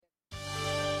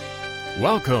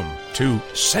Welcome to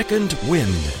Second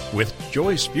Wind with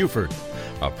Joyce Buford,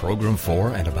 a program for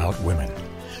and about women.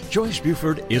 Joyce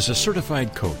Buford is a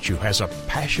certified coach who has a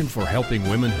passion for helping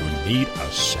women who need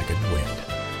a second wind.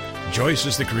 Joyce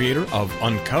is the creator of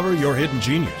Uncover Your Hidden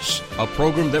Genius, a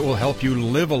program that will help you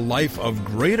live a life of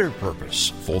greater purpose,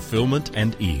 fulfillment,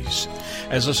 and ease.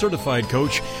 As a certified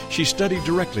coach, she studied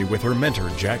directly with her mentor,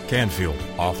 Jack Canfield,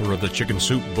 author of the Chicken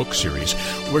Soup book series,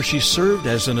 where she served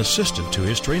as an assistant to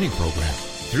his training program.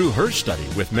 Through her study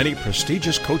with many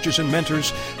prestigious coaches and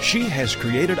mentors, she has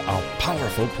created a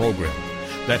powerful program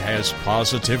that has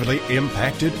positively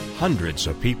impacted hundreds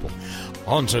of people.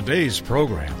 On today's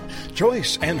program,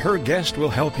 Joyce and her guest will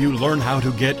help you learn how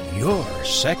to get your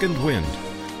second wind.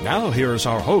 Now here's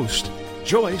our host,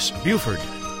 Joyce Buford.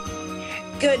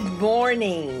 Good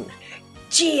morning.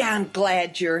 Gee, I'm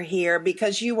glad you're here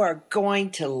because you are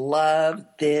going to love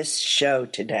this show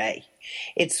today.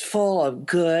 It's full of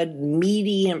good,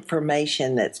 meaty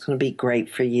information that's going to be great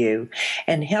for you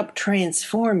and help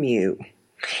transform you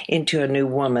into a new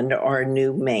woman or a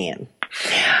new man.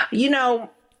 You know,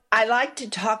 I like to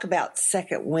talk about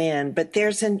second wind, but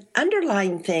there's an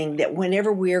underlying thing that whenever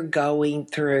we're going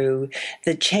through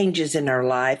the changes in our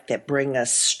life that bring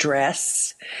us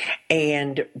stress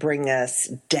and bring us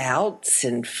doubts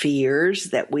and fears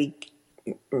that we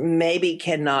maybe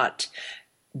cannot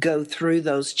go through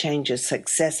those changes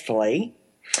successfully,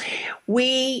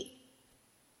 we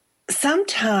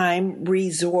sometimes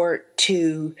resort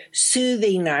to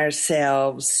soothing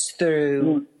ourselves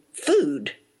through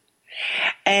food.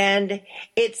 And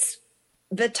it's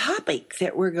the topic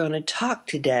that we're going to talk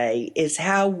today is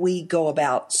how we go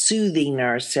about soothing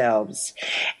ourselves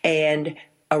and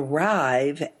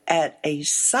arrive at a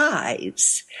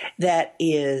size that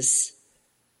is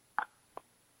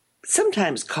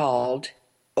sometimes called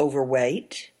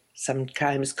overweight,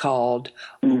 sometimes called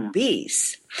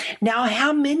obese. Now,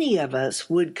 how many of us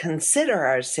would consider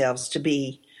ourselves to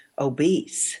be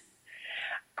obese?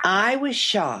 I was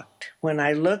shocked when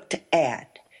I looked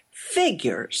at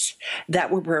figures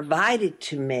that were provided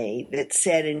to me that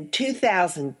said in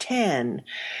 2010,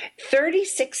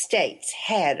 36 states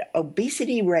had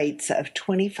obesity rates of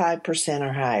 25%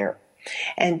 or higher,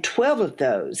 and 12 of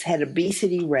those had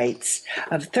obesity rates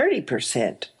of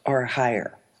 30% or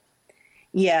higher.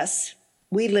 Yes,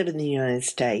 we live in the United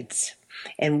States,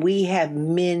 and we have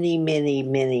many, many,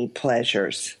 many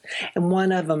pleasures, and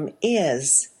one of them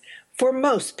is, for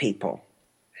most people,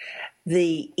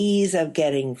 the ease of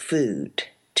getting food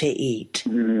to eat.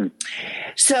 Mm-hmm.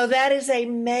 So that is a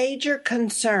major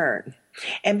concern.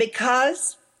 And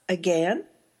because, again,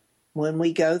 when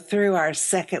we go through our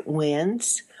second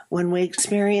winds, when we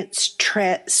experience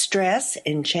stress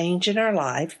and change in our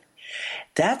life,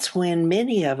 that's when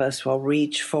many of us will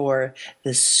reach for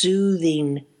the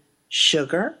soothing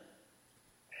sugar,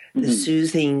 the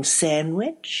soothing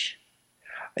sandwich,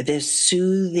 or the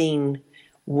soothing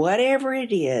whatever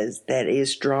it is that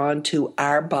is drawn to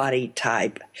our body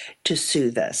type to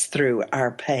soothe us through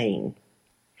our pain.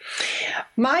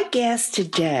 My guest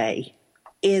today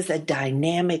is a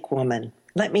dynamic woman.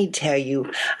 Let me tell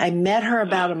you, I met her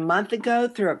about a month ago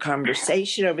through a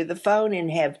conversation over the phone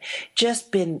and have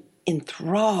just been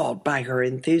enthralled by her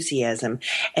enthusiasm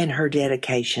and her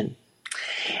dedication.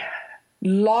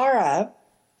 Laura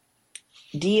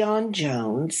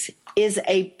Dion-Jones is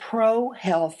a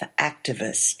pro-health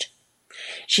activist.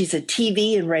 She's a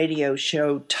TV and radio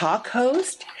show talk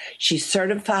host. She's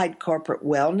certified corporate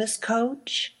wellness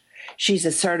coach. She's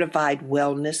a certified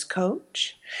wellness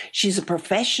coach. She's a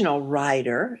professional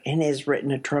writer and has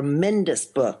written a tremendous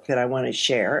book that I want to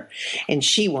share, and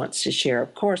she wants to share,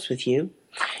 of course, with you.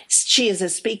 She is a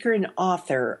speaker and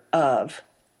author of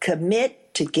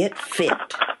Commit to Get Fit.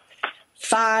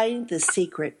 Find the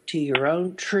secret to your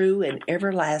own true and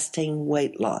everlasting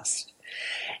weight loss.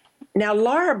 Now,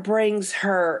 Laura brings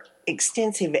her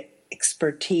extensive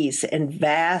expertise and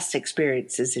vast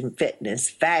experiences in fitness,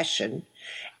 fashion,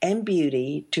 and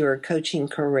beauty to her coaching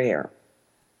career.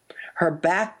 Her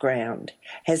background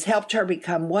has helped her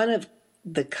become one of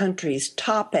the country's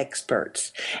top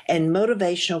experts and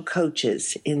motivational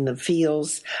coaches in the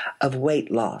fields of weight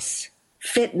loss,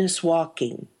 fitness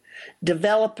walking,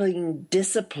 developing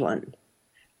discipline,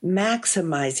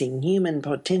 maximizing human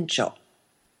potential,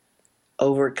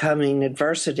 overcoming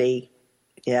adversity,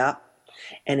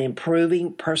 and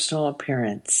improving personal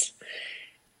appearance.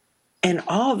 And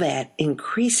all that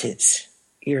increases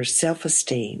your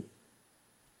self-esteem.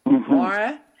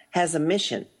 Laura has a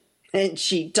mission, and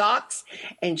she talks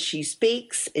and she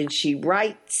speaks and she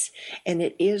writes, and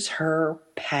it is her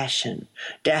passion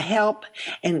to help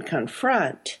and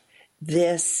confront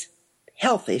this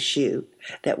health issue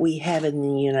that we have in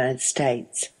the United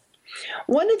States.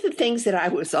 One of the things that I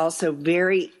was also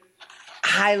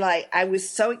I was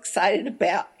so excited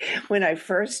about when I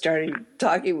first started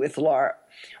talking with Laura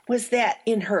was that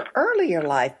in her earlier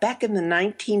life, back in the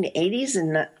 1980s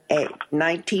and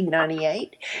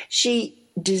 1998, she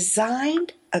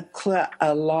designed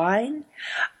a line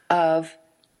of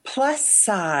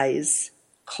plus-size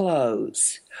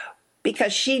clothes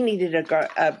because she needed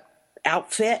a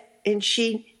outfit and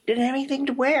she didn't have anything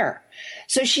to wear.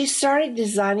 So she started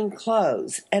designing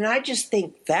clothes. And I just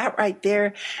think that right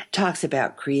there talks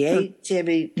about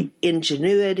creativity,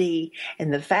 ingenuity,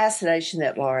 and the fascination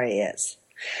that Laura is.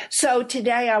 So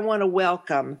today I want to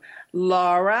welcome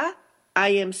Laura. I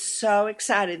am so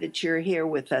excited that you're here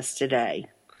with us today.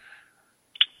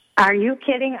 Are you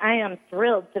kidding? I am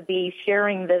thrilled to be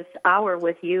sharing this hour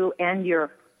with you and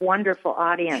your wonderful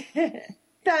audience.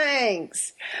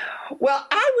 Thanks. Well,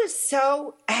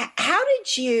 how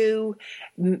did you,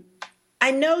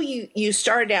 I know you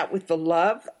started out with the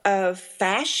love of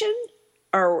fashion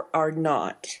or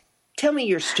not. Tell me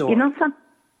your story.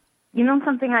 You know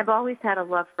something? I've always had a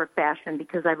love for fashion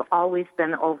because I've always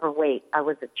been overweight. I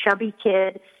was a chubby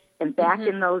kid, and back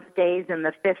in those days in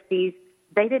the 50s,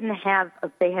 they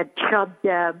had Chub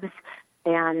Debs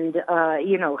and,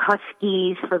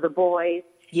 Huskies for the boys.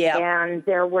 Yeah. And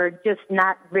there were just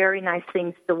not very nice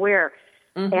things to wear.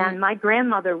 Mm-hmm. And my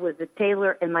grandmother was a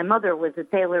tailor, and my mother was a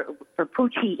tailor for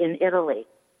Pucci in Italy.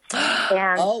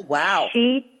 And oh, wow.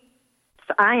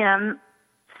 I am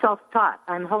self-taught.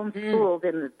 I'm homeschooled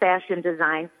in the fashion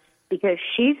design because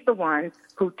she's the one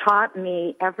who taught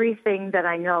me everything that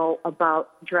I know about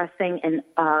dressing an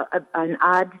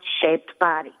odd-shaped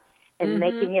body and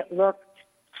making it look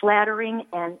flattering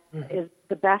and is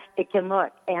the best it can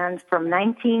look. And from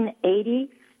 1980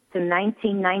 to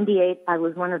 1998, I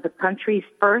was one of the country's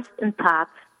first and top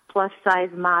plus-size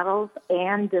models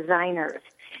and designers.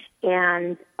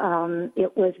 And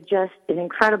it was just an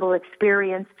incredible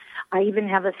experience. I even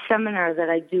have a seminar that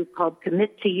I do called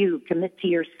Commit to You, Commit to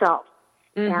Yourself.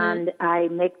 And I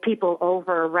make people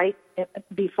over right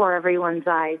before everyone's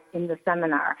eyes in the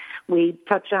seminar. We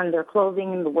touch on their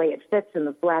clothing and the way it fits and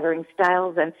the flattering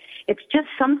styles. And it's just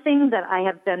something that I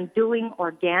have been doing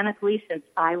organically since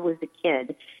I was a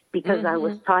kid because I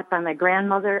was taught by my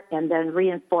grandmother and then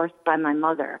reinforced by my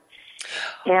mother.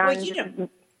 And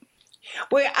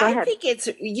I think it's,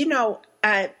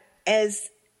 as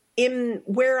in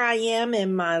where I am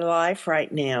in my life right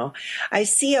now, I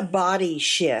see a body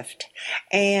shift.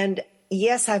 And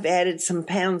yes, I've added some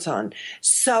pounds on.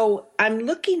 So I'm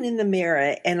looking in the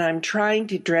mirror and I'm trying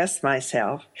to dress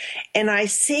myself. And I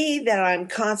see that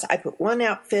I put one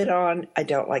outfit on, I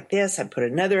don't like this. I put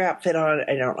another outfit on,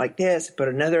 I don't like this. I put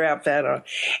another outfit on.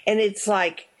 And it's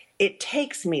like, it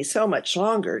takes me so much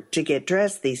longer to get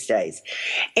dressed these days.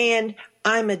 And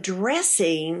I'm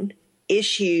addressing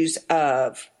issues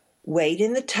of weight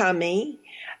in the tummy,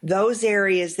 those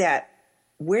areas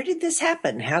where did this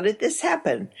happen? How did this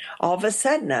happen? All of a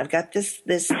sudden, I've got this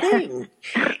thing.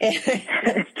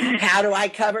 How do I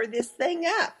cover this thing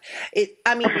up?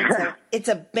 It's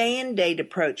a Band-Aid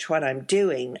approach, what I'm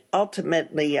doing.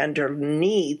 Ultimately,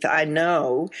 underneath, I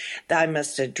know that I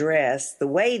must address the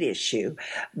weight issue.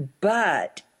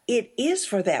 But it is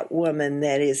for that woman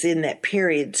that is in that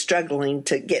period struggling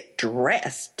to get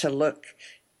dressed, to look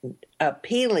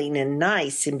appealing and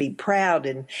nice and be proud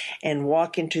and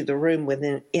walk into the room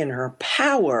in her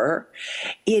power.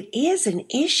 It is an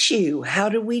issue. How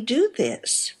do we do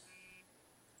this?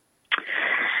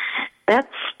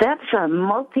 That's a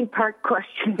multi-part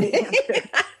question to answer.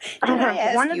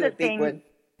 One of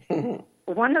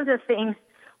the things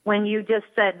when you just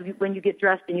said when you get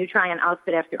dressed and you try an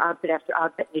outfit after outfit after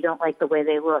outfit, you don't like the way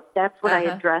they look. That's what I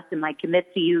address in my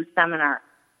Commit to You seminar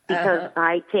because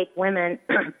I take women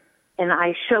and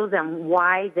I show them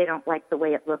why they don't like the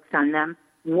way it looks on them,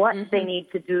 what they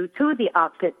need to do to the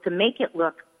outfit to make it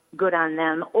look good on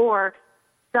them, or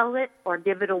sell it or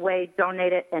give it away,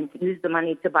 donate it, and use the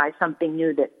money to buy something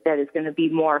new that is going to be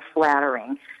more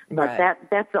flattering. But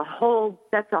that's a whole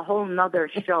nother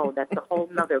show. That's a whole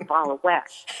nother ball of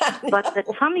wax. But the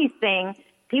tummy thing,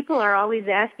 people are always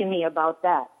asking me about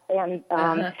that. And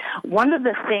one of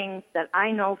the things that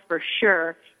I know for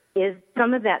sure is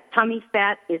some of that tummy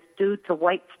fat is due to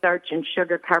white starch and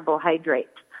sugar carbohydrates.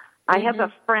 I have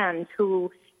a friend who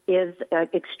is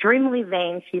extremely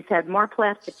vain. She's had more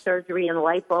plastic surgery and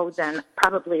lipo than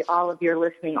probably all of your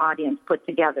listening audience put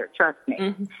together, trust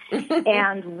me.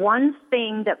 And one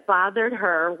thing that bothered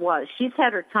her was she's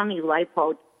had her tummy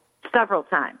lipoed several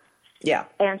times. Yeah.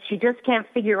 And she just can't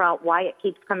figure out why it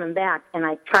keeps coming back. And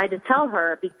I try to tell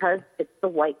her because it's the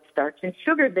white starch and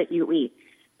sugar that you eat.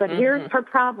 But here's her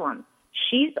problem.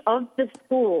 She's of the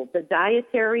school, the diet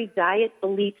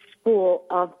elite school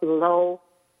of low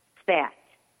fat.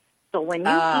 So when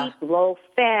you eat low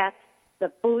fat,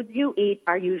 the foods you eat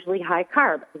are usually high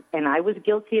carb. And I was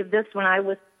guilty of this when I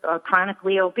was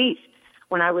chronically obese.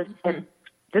 When I was,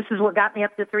 this is what got me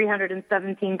up to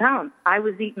 317 pounds. I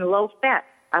was eating low fat.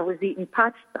 I was eating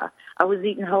pasta. I was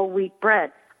eating whole wheat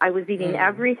bread. I was eating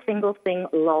every single thing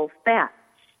low fat.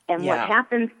 And what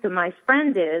happens to my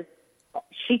friend is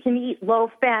she can eat low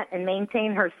fat and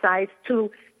maintain her size 2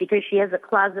 because she has a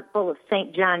closet full of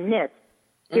St. John knits.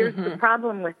 Here's the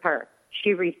problem with her.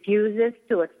 She refuses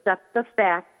to accept the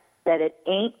fact that it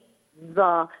ain't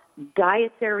the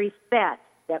dietary fat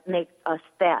that makes us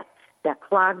fat, that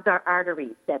clogs our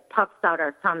arteries, that puffs out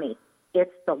our tummy.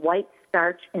 It's the white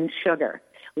starch and sugar.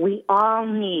 We all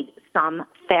need some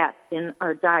fat in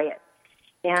our diet.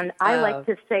 And I like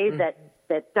to say that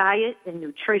diet and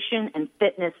nutrition and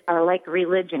fitness are like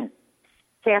religion.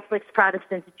 Catholics,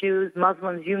 Protestants, Jews,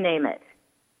 Muslims, you name it.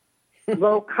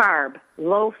 Low carb,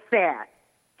 low fat,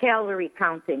 calorie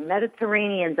counting,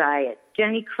 Mediterranean diet,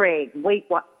 Jenny Craig,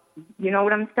 you know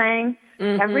what I'm saying?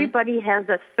 Everybody has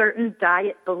a certain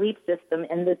diet belief system,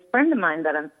 and this friend of mine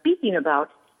that I'm speaking about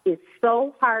is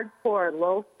so hardcore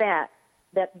low fat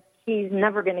that he's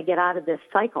never going to get out of this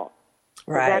cycle.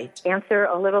 Right. Does that answer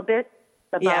a little bit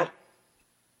about?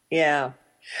 Yeah.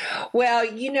 Well,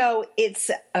 it's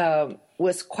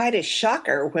was quite a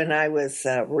shocker when I was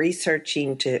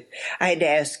researching I had to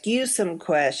ask you some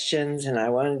questions and I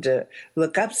wanted to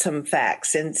look up some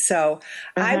facts. And so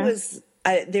there's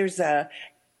a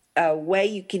way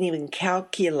you can even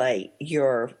calculate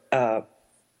your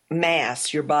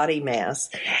mass, your body mass,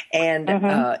 and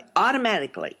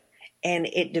automatically. And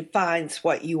it defines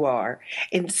what you are.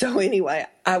 And so anyway,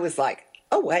 I was like,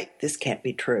 oh, wait, this can't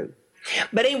be true.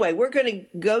 But anyway, we're going to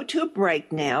go to a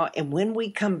break now. And when we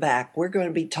come back, we're going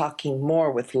to be talking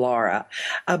more with Laura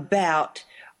about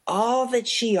all that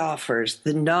she offers,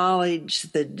 the knowledge,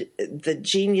 the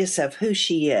genius of who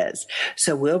she is.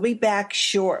 So we'll be back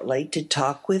shortly to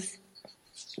talk with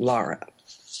Laura.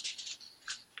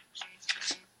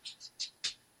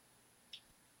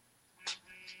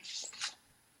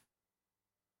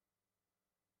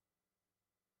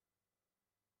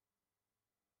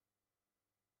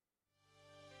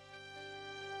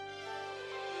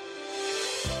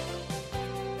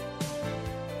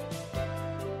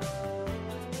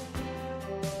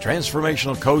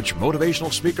 Transformational coach,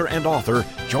 motivational speaker, and author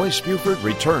Joyce Buford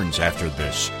returns after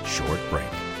this short break.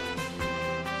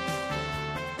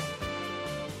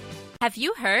 Have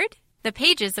you heard? The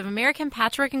pages of American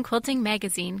Patchwork and Quilting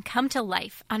magazine come to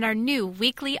life on our new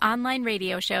weekly online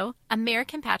radio show,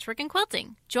 American Patchwork and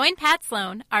Quilting. Join Pat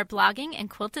Sloan, our blogging and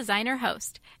quilt designer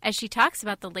host, as she talks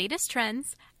about the latest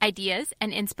trends, ideas,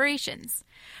 and inspirations.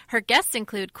 Her guests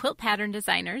include quilt pattern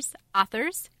designers,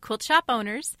 authors, quilt shop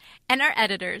owners, and our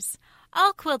editors,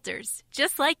 all quilters,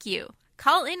 just like you.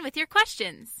 Call in with your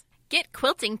questions. Get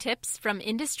quilting tips from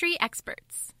industry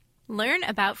experts. Learn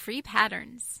about free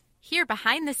patterns. Hear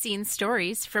behind-the-scenes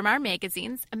stories from our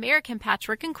magazines, American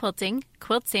Patchwork and Quilting,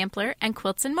 Quilt Sampler, and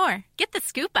Quilts and More. Get the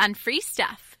scoop on free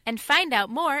stuff and find out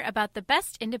more about the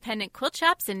best independent quilt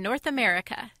shops in North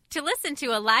America. To listen to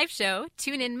a live show,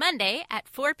 tune in Monday at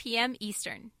 4 p.m.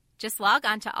 Eastern. Just log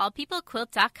on to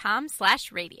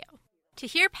allpeoplequilt.com/radio. To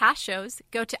hear past shows,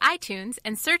 go to iTunes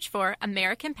and search for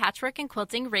American Patchwork and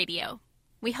Quilting Radio.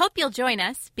 We hope you'll join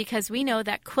us because we know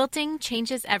that quilting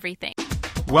changes everything.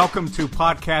 Welcome to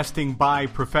Podcasting by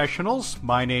Professionals.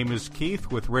 My name is Keith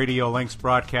with Radio Links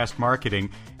Broadcast Marketing,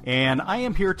 and I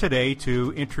am here today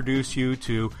to introduce you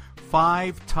to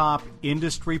 5 top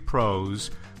industry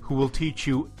pros who will teach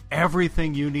you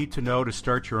everything you need to know to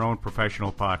start your own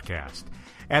professional podcast.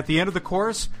 At the end of the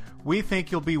course, we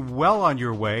think you'll be well on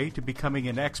your way to becoming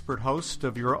an expert host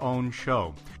of your own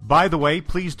show. By the way,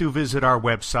 please do visit our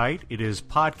website. It is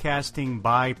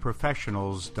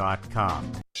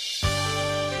podcastingbyprofessionals.com.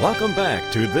 Welcome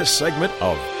back to this segment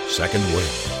of Second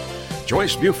Wind.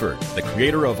 Joyce Buford, the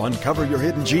creator of Uncover Your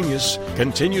Hidden Genius,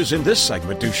 continues in this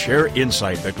segment to share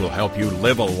insight that will help you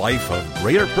live a life of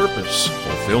greater purpose,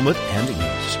 fulfillment, and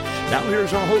ease. Now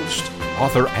here's our host,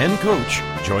 author and coach,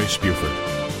 Joyce Buford.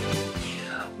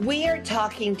 We are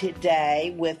talking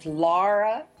today with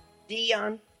Laura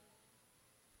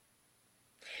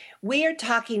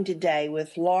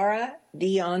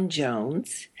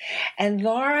Dion-Jones, and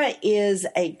Laura is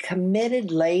a committed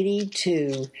lady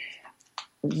to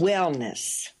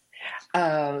wellness.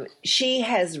 She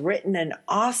has written an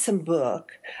awesome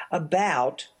book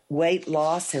about weight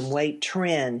loss and weight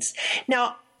trends.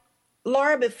 Now,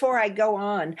 Laura, before I go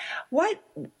on, why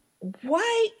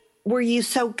were you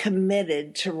so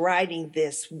committed to writing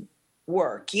this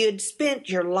work? You had spent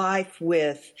your life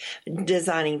with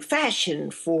designing fashion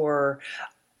for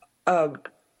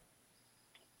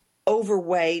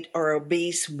overweight or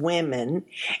obese women,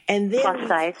 and then Plus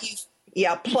size.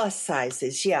 plus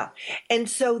sizes, yeah. And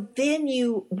so then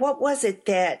what was it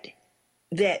that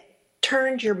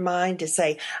turned your mind to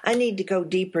say, I need to go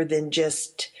deeper than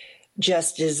just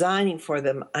designing for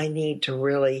them. I need to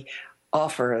really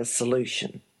offer a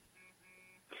solution.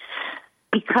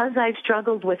 Because I've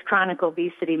struggled with chronic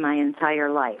obesity my entire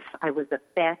life. I was a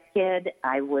fat kid.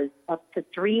 I was up to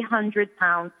 300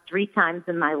 pounds 3 times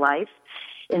in my life.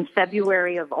 In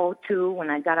February of 2002, when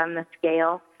I got on the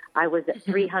scale, I was at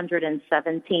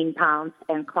 317 pounds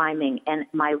and climbing. And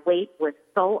my weight was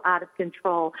so out of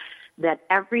control that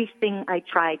everything I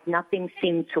tried, nothing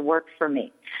seemed to work for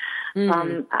me.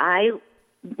 Nothing.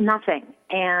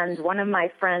 And one of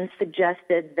my friends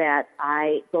suggested that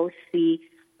I go see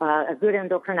a good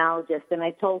endocrinologist. And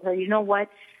I told her, you know what?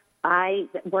 I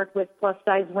work with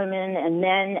plus-size women and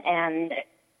men, and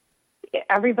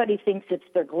everybody thinks it's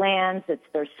their glands, it's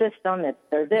their system, it's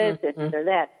their this, it's their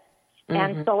that.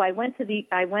 And so I went to the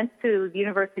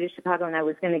University of Chicago, and I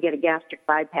was going to get a gastric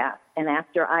bypass. And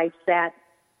after I sat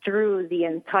through the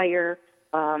entire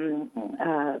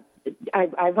I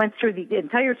went through the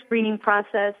entire screening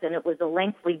process, and it was a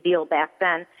lengthy deal back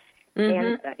then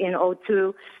in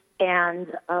 2002. And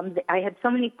I had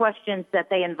so many questions that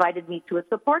they invited me to a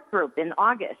support group in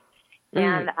August.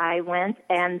 And I went,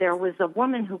 and there was a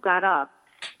woman who got up,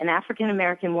 an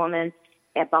African-American woman,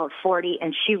 about 40,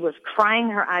 and she was crying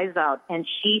her eyes out. And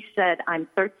she said, I'm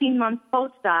 13 months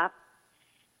post-op.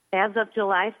 As of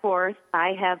July 4th,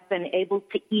 I have been able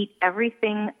to eat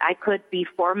everything I could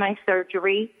before my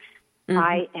surgery.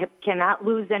 I cannot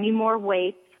lose any more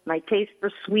weight. My taste for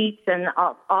sweets and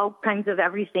all kinds of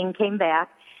everything came back.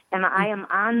 And I am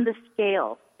on the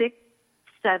scale 6,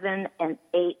 7, and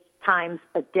 8 times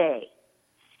a day.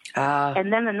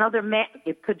 And then another man,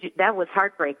 that was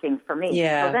heartbreaking for me.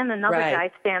 Yeah, so then another guy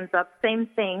stands up, same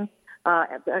thing,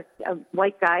 a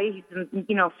white guy, he's,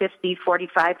 50,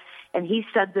 45, and he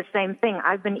said the same thing.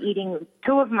 I've been eating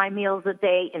 2 of my meals a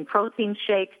day in protein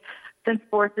shakes since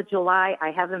 4th of July.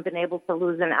 I haven't been able to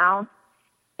lose an ounce.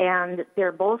 And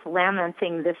they're both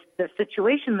lamenting the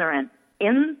situation they're in.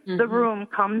 In the room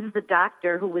comes the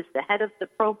doctor who was the head of the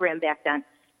program back then.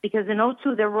 Because in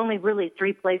 2002, there were only really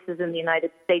 3 places in the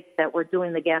United States that were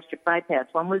doing the gastric bypass.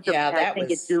 One was, at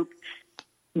Duke.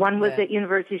 One was at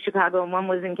University of Chicago, and one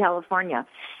was in California.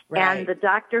 Right. And the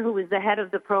doctor who was the head of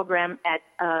the program at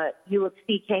U of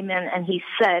C came in, and he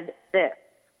said this: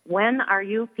 when are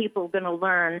you people going to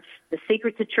learn the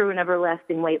secret to true and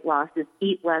everlasting weight loss is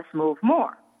eat less, move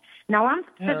more? Now, I'm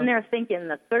sitting there thinking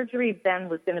the surgery then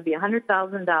was going to be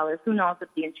 $100,000. Who knows if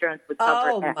the insurance would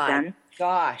cover it back then. Oh, my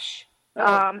gosh.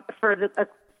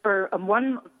 For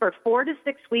 4 to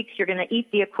 6 weeks, you're going to eat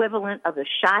the equivalent of a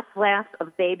shot glass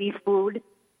of baby food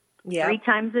 3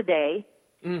 times a day.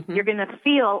 You're going to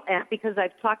feel, because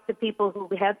I've talked to people who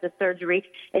had the surgery,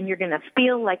 and you're going to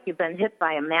feel like you've been hit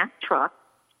by a Mack truck.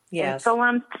 Yes. And so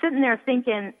I'm sitting there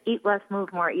thinking, eat less,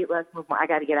 move more, eat less, move more. I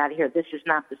got to get out of here. This is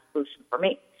not the solution for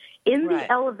me. In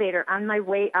the elevator on my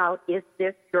way out is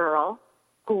this girl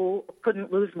who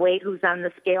couldn't lose weight, who's on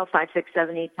the scale 5, 6,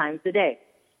 7, 8 times a day.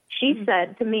 She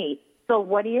said to me, so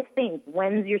what do you think?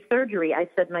 When's your surgery? I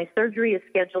said, my surgery is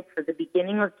scheduled for the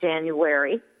beginning of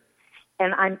January,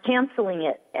 and I'm canceling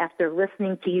it after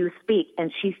listening to you speak.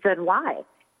 And she said, why?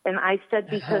 And I said,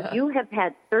 because you have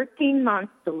had 13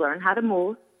 months to learn how to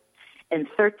move and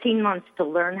 13 months to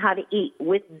learn how to eat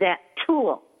with that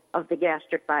tool of the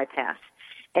gastric bypass.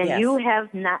 And you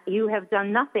have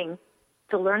done nothing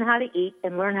to learn how to eat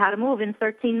and learn how to move in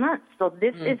 13 months. So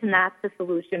this is not the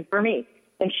solution for me.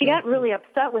 And she got really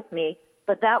upset with me,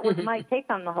 but that was my take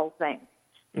on the whole thing.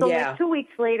 So like 2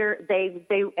 weeks later,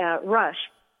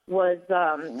 Rush was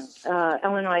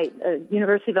Illinois,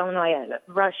 University of Illinois,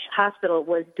 Rush Hospital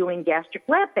was doing gastric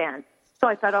lap bands. So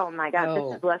I thought, oh my God,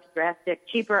 this is less drastic,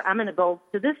 cheaper. I'm going to go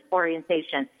to this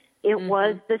orientation. It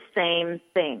was the same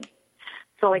thing.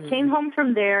 So I came home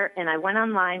from there, and I went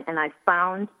online, and I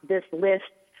found this list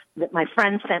that my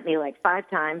friend sent me like 5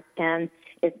 times, and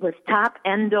it was top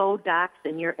endo docs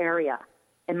in your area.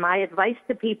 And my advice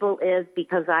to people is,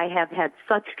 because I have had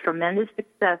such tremendous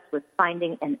success with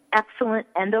finding an excellent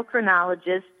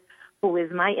endocrinologist who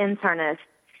is my internist,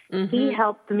 He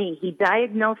helped me. He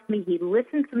diagnosed me. He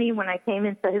listened to me when I came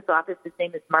into his office. His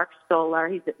name is Mark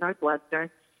Stolar. He's at Northwestern.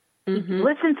 He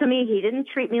listened to me. He didn't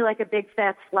treat me like a big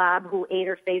fat slob who ate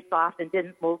her face off and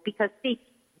didn't move, because, see,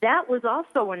 that was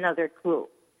also another clue.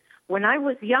 When I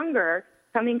was younger,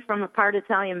 coming from a part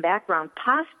Italian background,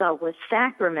 pasta was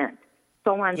sacrament.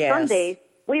 So on Sundays,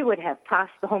 we would have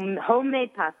pasta,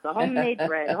 homemade pasta, homemade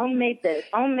bread, homemade this,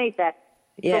 homemade that.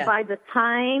 So by the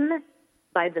time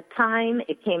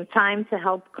it came time to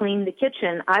help clean the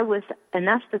kitchen, I was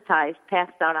anesthetized,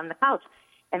 passed out on the couch.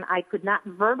 And I could not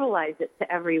verbalize it to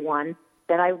everyone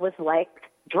that I was like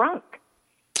drunk.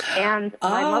 And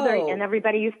my mother and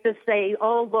everybody used to say,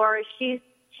 "Oh, Laura, she's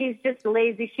just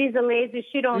lazy. She's a lazy.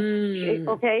 She don't."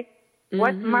 Okay.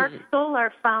 What Mark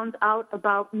Stolar found out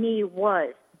about me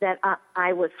was that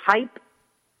I was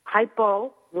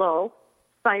low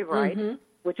thyroid,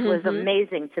 which was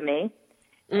amazing to me,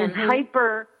 and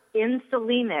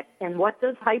hyperinsulinic. And what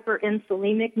does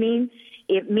hyperinsulinic mean?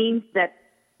 It means that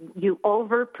you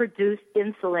overproduce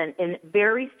insulin. In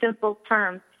very simple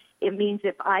terms, it means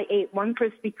if I ate one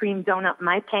Krispy Kreme donut,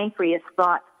 my pancreas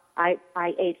thought I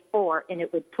ate 4, and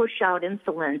it would push out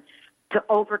insulin to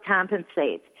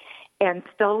overcompensate. And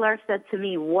Stolar said to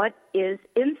me, "What is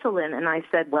insulin?" And I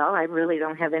said, "Well, I really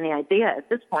don't have any idea at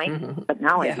this point, but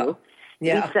now I do."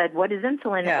 He said, "What is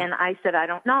insulin?" And I said, "I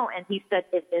don't know." And he said,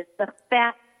 "It is the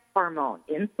fat hormone.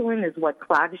 Insulin is what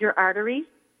clogs your arteries,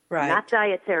 not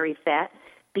dietary fat,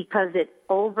 because it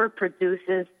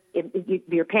overproduces,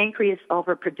 your pancreas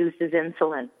overproduces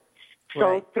insulin."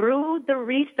 So through the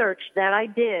research that I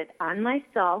did on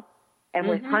myself and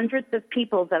with hundreds of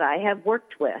people that I have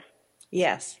worked with,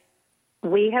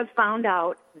 we have found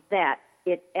out that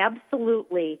it's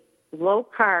absolutely low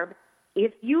carb.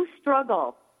 If you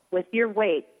struggle with your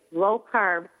weight, low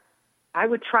carb, I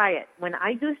would try it. When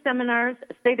I do seminars,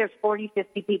 say there's 40,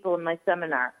 50 people in my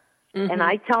seminar, and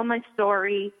I tell my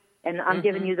story, and I'm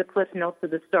giving you the cliff notes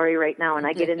of the story right now, and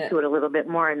I get into it a little bit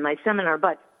more in my seminar,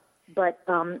 but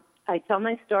I tell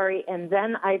my story, and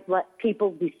then I let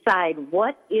people decide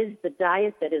what is the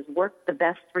diet that has worked the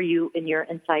best for you in your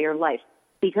entire life.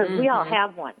 Because we all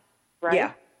have one, right?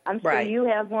 Yeah. I'm sure you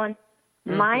have one.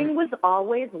 Mine was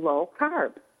always low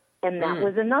carb, and that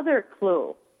was another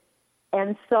clue.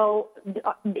 And so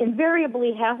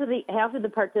invariably, half of the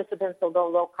participants will go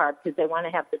low carb because they want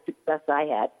to have the success I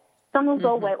had. Some will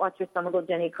go Weight Watchers, some will go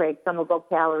Jenny Craig, some will go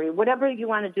calorie. Whatever you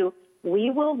want to do,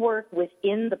 we will work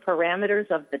within the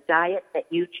parameters of the diet that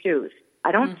you choose.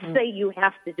 I don't say you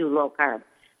have to do low carb,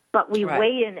 but we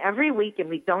weigh in every week, and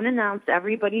we don't announce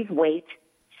everybody's weight,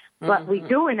 but we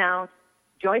do announce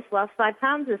Joyce lost 5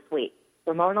 pounds this week.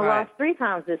 Ramona lost 3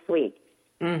 pounds this week.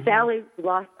 Sally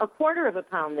lost a quarter of a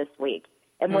pound this week.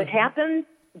 And what happens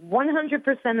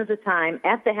 100% of the time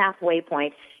at the halfway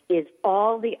point is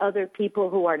all the other people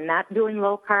who are not doing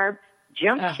low carb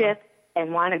jump ship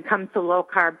and want to come to low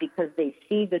carb because they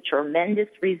see the tremendous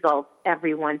results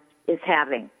everyone is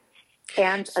having.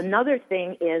 And another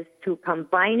thing is to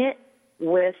combine it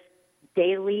with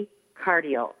daily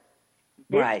cardio.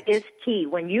 This is key.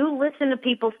 When you listen to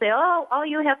people say, "Oh, all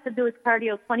you have to do is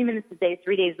cardio 20 minutes a day,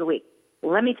 3 days a week,"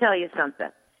 let me tell you something.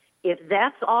 If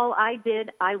that's all I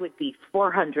did, I would be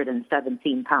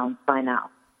 417 pounds by now.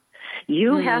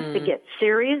 You have to get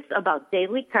serious about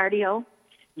daily cardio.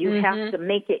 You have to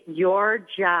make it your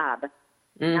job,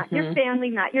 not your family,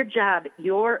 not your job.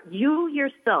 You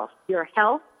yourself, your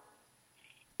health,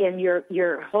 and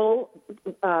your whole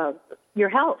your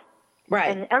health.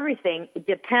 And everything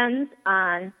depends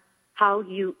on how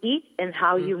you eat and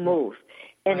how you move.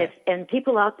 And and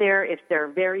people out there, if they're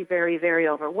very, very, very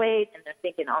overweight and they're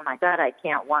thinking, "Oh my God, I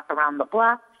can't walk around the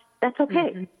block," that's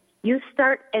okay. You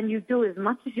start and you do as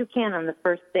much as you can on the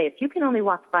first day. If you can only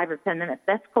walk 5 or 10 minutes,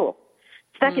 that's cool.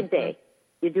 Second day,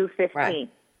 you do 15.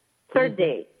 Third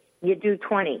day, you do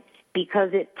 20,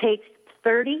 because it takes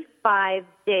 35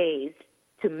 days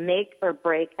to make or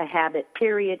break a habit,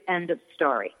 period, end of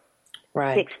story.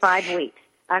 It takes 5 weeks.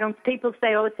 People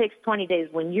say, "Oh, it takes 20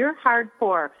 days." When you're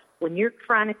hardcore, when you're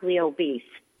chronically obese,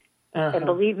 and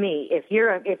believe me, if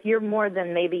you're more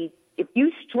than if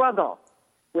you struggle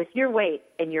with your weight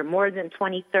and you're more than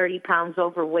 20, 30 pounds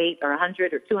overweight or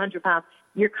 100 or 200 pounds,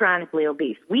 you're chronically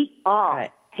obese. We all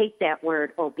hate that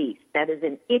word obese. That is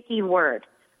an icky word.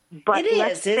 But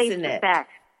let's face the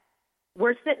facts.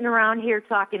 We're sitting around here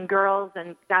talking girls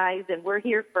and guys, and we're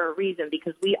here for a reason,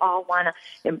 because we all want to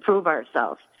improve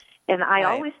ourselves. And I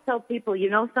always tell people, you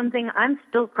know something? I'm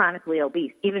still chronically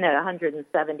obese, even at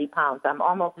 170 pounds. I'm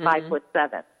almost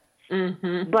 5'7".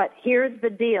 But here's the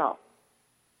deal.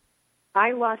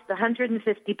 I lost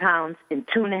 150 pounds in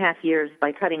 2.5 years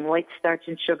by cutting white starch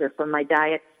and sugar from my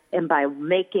diet and by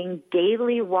making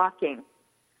daily walking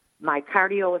my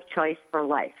cardio of choice for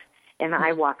life. And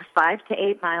I walk 5 to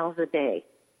 8 miles a day.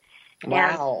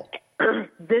 Wow. And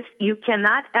you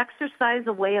cannot exercise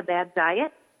away a bad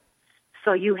diet,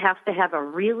 so you have to have a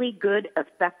really good,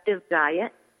 effective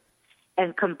diet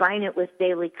and combine it with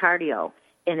daily cardio.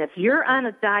 And if you're on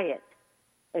a diet,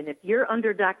 and if you're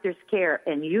under doctor's care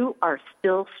and you are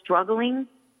still struggling,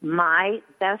 my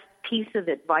best piece of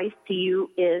advice to you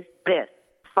is this.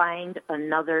 Find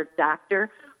another doctor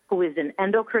who is an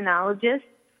endocrinologist,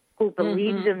 who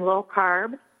believes in low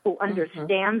carb, who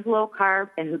understands low carb,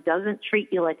 and who doesn't treat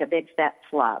you like a big fat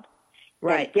slob.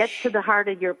 Right. And get to the heart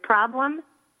of your problem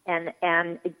and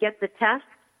get the test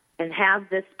and have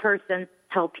this person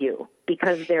help you,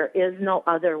 because there is no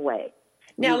other way.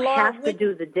 Now, you Laura, have to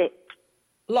do the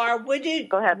Laura,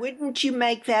 Go ahead. wouldn't you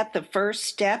make that the first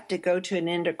step, to go to an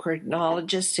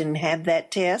endocrinologist and have that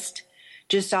test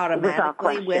just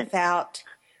automatically without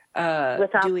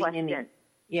doing question. any?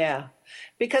 Yeah,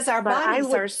 because our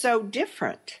bodies are so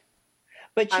different.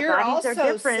 But you're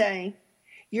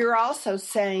also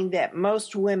saying that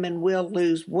most women will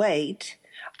lose weight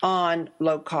on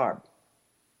low carb.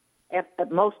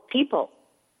 Most people,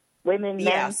 women, men,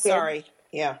 Yeah, kids. sorry.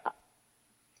 Yeah.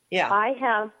 Yeah. I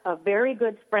have a very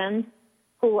good friend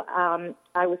who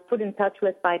I was put in touch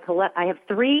with by Colette. I have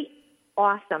 3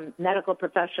 awesome medical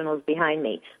professionals behind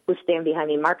me who stand behind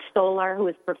me. Mark Stolar, who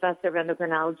is professor of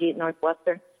endocrinology at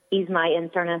Northwestern. He's my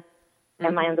internist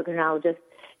and my endocrinologist.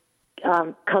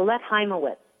 Colette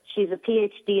Heimowitz. She's a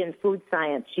PhD in food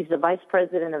science. She's the vice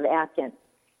president of Atkins.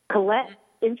 Colette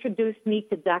introduced me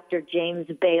to Dr. James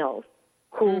Bales,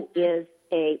 who is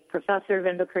a professor of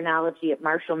endocrinology at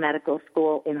Marshall Medical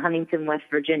School in Huntington, West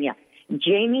Virginia.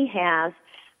 Jamie has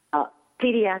a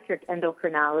pediatric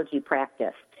endocrinology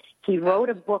practice. He wrote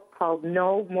a book called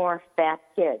No More Fat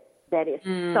Kids that is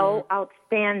so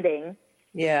outstanding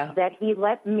that he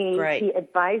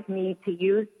advised me to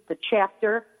use the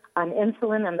chapter on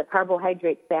insulin and the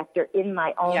carbohydrate factor in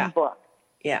my own book.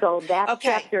 Yeah. So that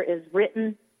chapter is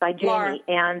written by Jamie,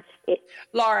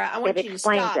 Laura, I want it you to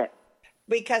explains stop. it.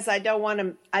 Because I don't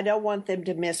want them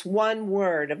to miss one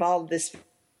word of all this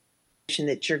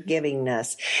that you're giving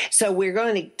us. So we're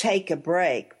going to take a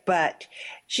break, but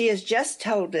she has just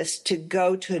told us to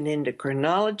go to an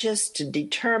endocrinologist to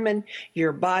determine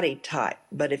your body type.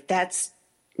 But if that's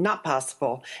not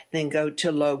possible, then go to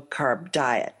a low carb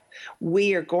diet.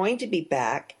 We are going to be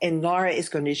back, and Laura is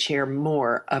going to share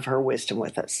more of her wisdom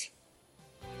with us.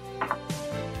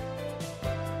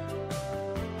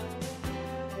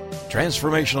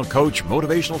 Transformational coach,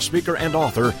 motivational speaker, and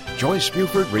author Joyce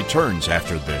Buford returns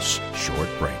after this short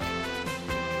break.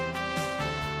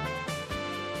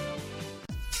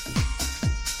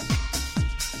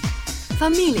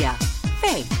 Familia,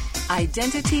 faith,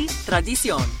 identity,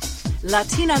 tradición.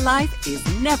 Latina life is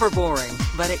never boring,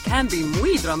 but it can be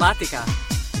muy dramática.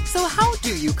 So how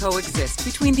do you coexist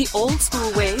between the old school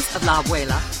ways of la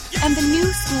abuela and the new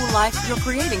school life you're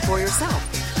creating for yourself,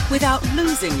 without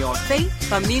losing your faith,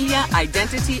 familia,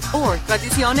 identity, or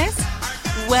tradiciones?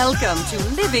 Welcome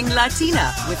to Living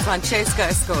Latina with Francesca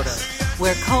Escoto,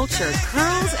 where culture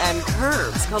curls and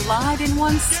curves collide in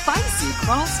one spicy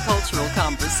cross-cultural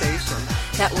conversation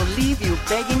that will leave you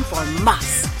begging for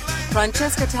más.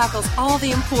 Francesca tackles all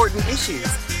the important issues,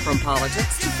 from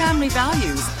politics to family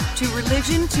values to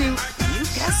religion to, you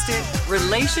guessed it,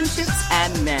 relationships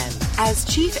and men. As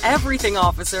Chief Everything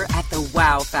Officer at the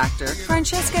Wow Factor,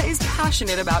 Francesca is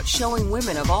passionate about showing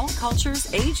women of all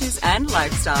cultures, ages, and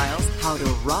lifestyles how to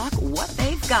rock what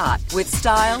they've got with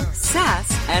style,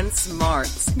 sass, and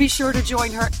smarts. Be sure to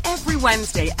join her every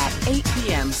Wednesday at 8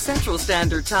 p.m. Central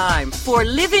Standard Time for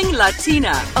Living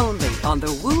Latina, only on the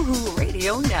Woohoo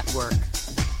Radio Network.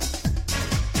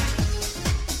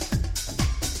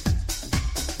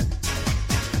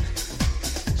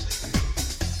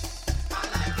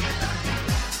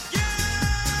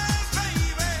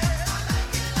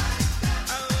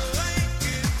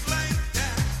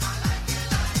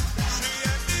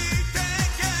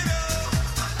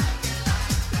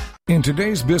 In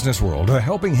today's business world, a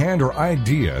helping hand or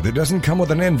idea that doesn't come with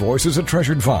an invoice is a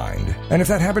treasured find. And if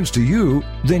that happens to you,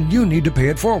 then you need to pay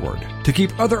it forward to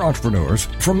keep other entrepreneurs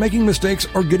from making mistakes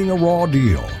or getting a raw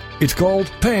deal. It's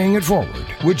called Paying It Forward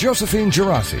with Josephine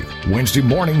Gerasi, Wednesday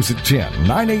mornings at 10,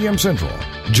 9 a.m. Central.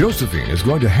 Josephine is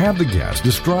going to have the guests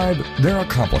describe their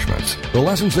accomplishments, the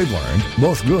lessons they've learned,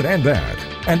 both good and bad,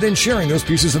 and then sharing those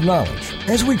pieces of knowledge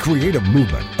as we create a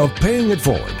movement of paying it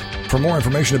forward. For more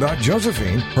information about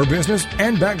Josephine, her business,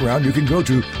 and background, you can go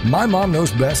to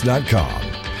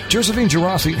mymomknowsbest.com. Josephine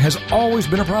Gerasi has always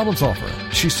been a problem solver.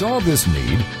 She saw this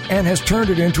need and has turned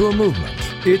it into a movement.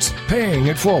 It's paying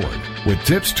it forward with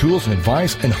tips, tools, and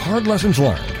advice and hard lessons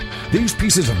learned. These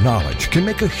pieces of knowledge can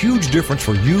make a huge difference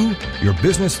for you, your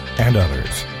business, and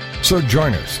others. So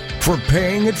join us for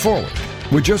Paying It Forward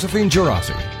with Josephine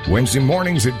Gerasi, Wednesday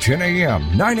mornings at 10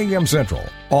 a.m., 9 a.m. Central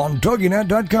on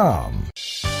TogiNet.com.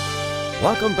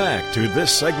 Welcome back to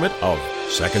this segment of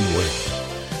Second Wind.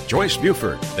 Joyce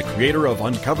Buford, the creator of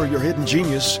Uncover Your Hidden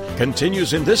Genius,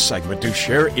 continues in this segment to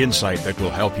share insight that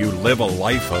will help you live a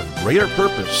life of greater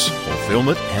purpose,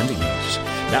 fulfillment, and ease.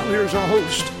 Now here's our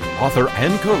host, author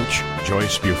and coach,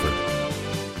 Joyce Buford.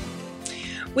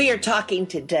 We are talking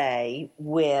today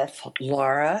with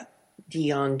Laura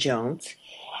Dion-Jones,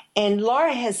 and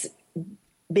Laura has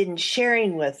been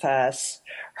sharing with us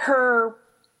her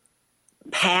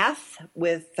path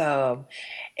with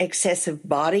excessive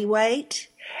body weight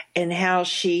and how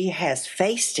she has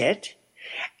faced it,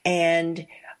 and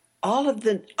all of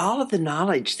the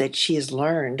knowledge that she has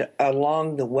learned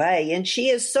along the way. And she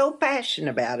is so passionate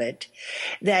about it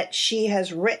that she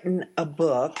has written a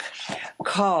book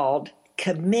called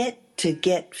Commit to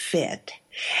Get Fit.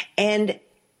 And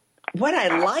what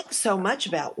I like so much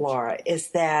about Laura is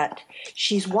that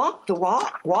she's walked the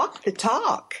walk, walked the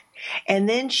talk. And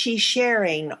then she's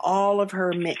sharing all of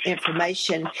her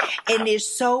information and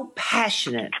is so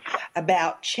passionate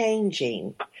about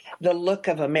changing the look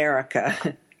of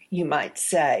America, you might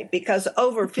say, because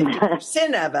over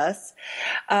 50% of us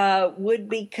would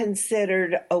be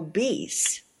considered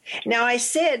obese. Now, I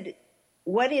said,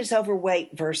 what is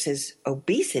overweight versus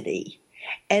obesity?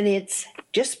 And it's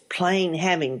just plain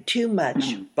having too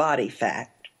much body fat.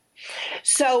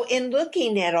 So in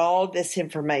looking at all this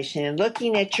information and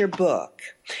looking at your book,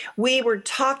 we were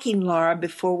talking, Laura,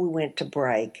 before we went to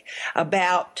break,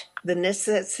 about the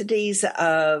necessities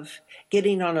of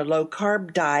getting on a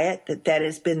low-carb diet, that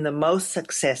has been the most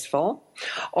successful,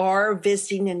 or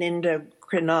visiting an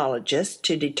endocrinologist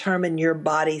to determine your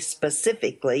body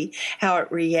specifically, how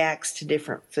it reacts to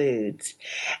different foods.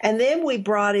 And then we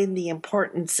brought in the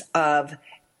importance of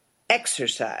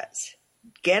exercise.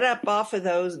 Get up off of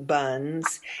those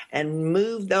buns and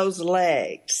move those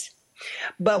legs.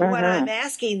 But what I'm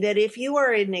asking, that if you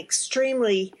are an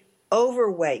extremely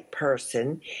overweight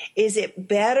person, is it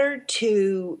better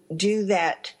to do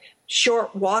that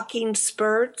short walking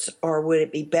spurts, or would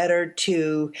it be better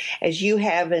to, as you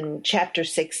have in chapter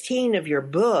 16 of your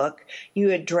book, you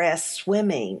address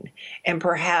swimming and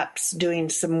perhaps doing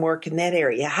some work in that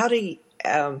area? How do you,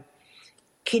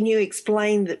 can you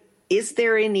explain that? Is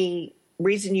there any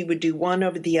reason you would do one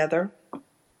over the other?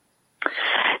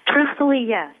 Truthfully,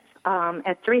 yes.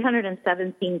 At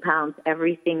 317 pounds,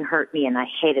 everything hurt me, and I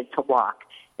hated to walk.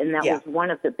 And that was one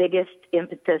of the biggest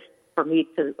impetus for me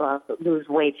to lose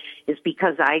weight, is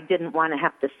because I didn't want to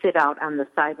have to sit out on the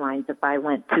sidelines if I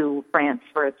went to France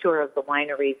for a tour of the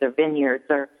wineries or vineyards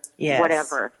or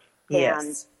whatever. Yes.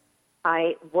 And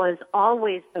I was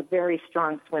always a very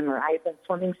strong swimmer. I've been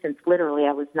swimming since literally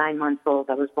I was 9 months old.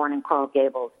 I was born in Coral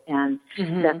Gables, and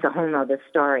that's a whole other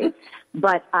story.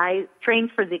 But I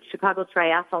trained for the Chicago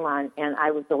Triathlon, and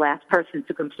I was the last person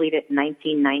to complete it in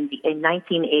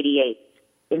 1988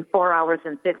 in 4 hours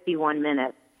and 51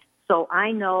 minutes. So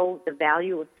I know the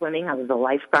value of swimming. I was a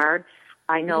lifeguard.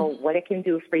 I know what it can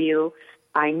do for you.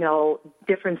 I know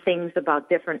different things about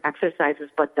different exercises,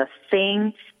 but the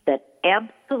thing that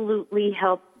absolutely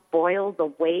helped boil the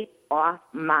weight off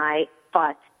my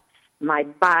butt, my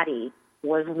body,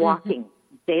 was walking,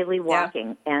 daily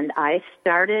walking. Yeah. And I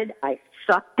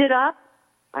sucked it up.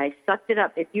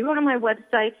 If you go to my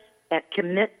website at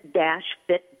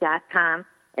commit-fit.com,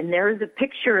 and there is a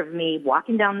picture of me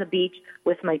walking down the beach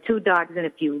with my two dogs, and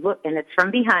if you look, and it's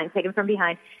from behind, taken from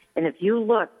behind, and if you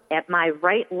look at my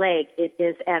right leg, it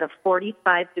is at a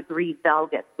 45-degree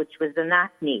valgus, which was a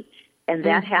knock knee. And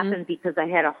that happened because I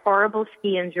had a horrible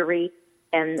ski injury,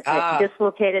 and I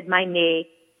dislocated my knee,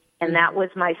 and that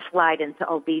was my slide into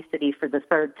obesity for the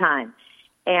third time.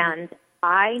 And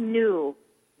I knew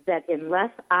that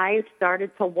unless I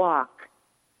started to walk,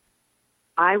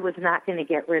 I was not going to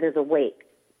get rid of the weight.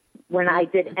 When I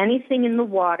did anything in the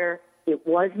water, it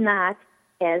was not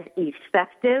as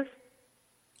effective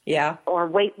or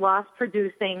weight loss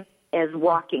producing as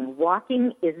walking.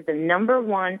 Walking is the number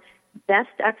one best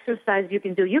exercise you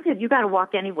can do. You got to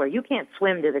walk anywhere. You can't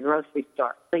swim to the grocery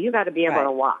store, so you got to be able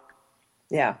to walk.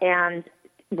 Yeah. And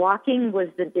walking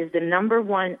is the number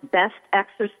one best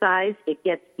exercise. It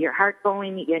gets your heart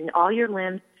going in all your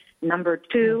limbs. Number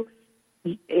two,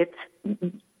 it's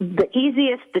the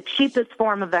easiest, the cheapest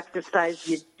form of exercise.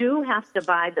 You do have to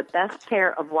buy the best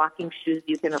pair of walking shoes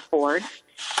you can afford.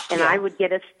 And I would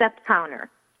get a step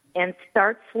counter and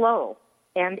start slow.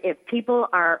 And if people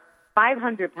are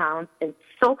 500 pounds and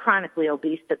so chronically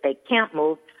obese that they can't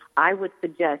move, I would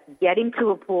suggest getting to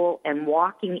a pool and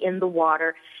walking in the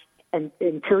water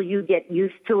until you get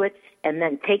used to it, and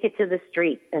then take it to the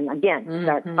street. And again,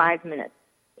 start 5 minutes.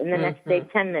 And the next day,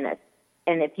 10 minutes.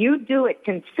 And if you do it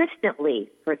consistently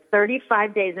for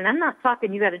 35 days, and I'm not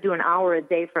talking you got to do an hour a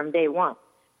day from day one,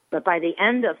 but by the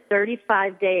end of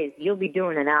 35 days, you'll be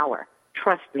doing an hour.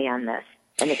 Trust me on this.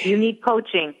 And if you need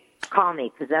coaching, call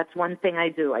me, because that's one thing I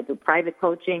do. I do private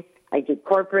coaching. I do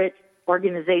corporate,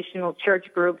 organizational, church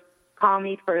groups. Call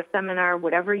me for a seminar,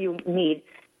 whatever you need.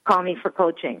 Call me for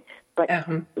coaching. But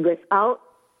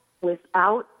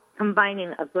without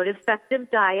combining a good,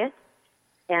 effective diet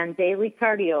and daily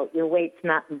cardio, your weight's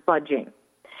not budging.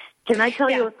 Can I tell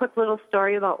you a quick little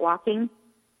story about walking?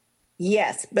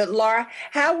 Yes, but Laura,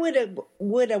 how would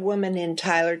a woman in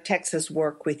Tyler, Texas,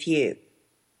 work with you?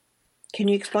 Can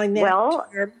you explain that? Well,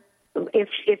 if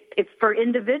for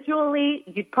individually,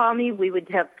 you'd call me. We would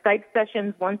have Skype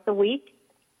sessions once a week.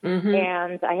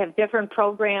 And I have different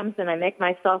programs, and I make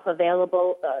myself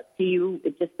available to you.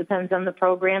 It just depends on the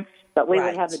program. But we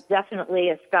would have definitely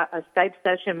a Skype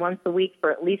session once a week for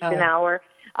at least an hour.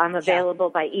 I'm available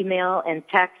by email and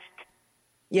text.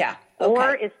 Yeah.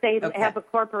 Or if they have a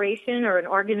corporation or an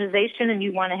organization and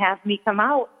you want to have me come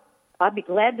out, I'd be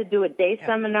glad to do a day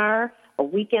seminar, a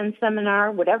weekend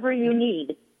seminar, whatever you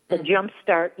need to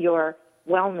jumpstart your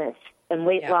wellness and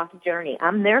weight loss journey.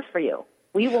 I'm there for you.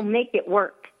 We will make it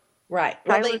work. Right.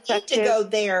 Well, they need to go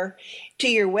there to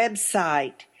your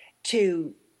website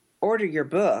to order your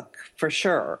book for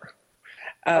sure.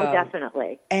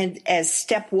 Definitely. And as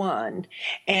step one,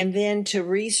 and then to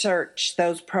research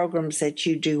those programs that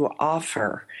you do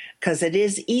offer, because it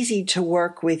is easy to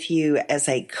work with you as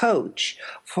a coach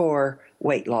for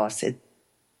weight loss.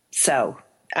 So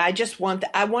I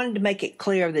wanted to make it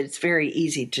clear that it's very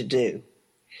easy to do.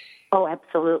 Oh,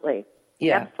 absolutely.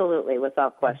 Yeah. Absolutely,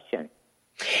 without question.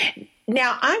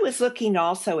 Now, I was looking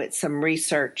also at some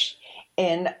research,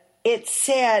 and it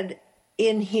said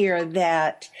in here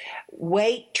that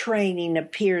weight training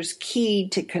appears key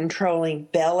to controlling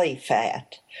belly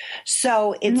fat.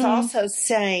 So it's also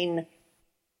saying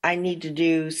I need to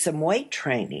do some weight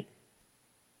training.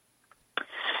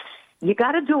 You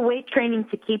got to do weight training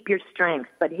to keep your strength.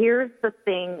 But here's the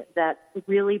thing that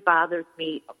really bothers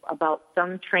me about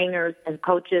some trainers and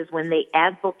coaches when they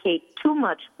advocate too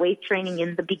much weight training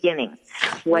in the beginning.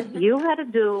 What you got to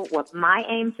do, what my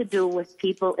aim to do with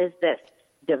people is this: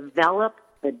 develop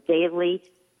the daily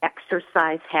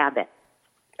exercise habit.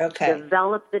 Okay.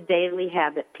 Develop the daily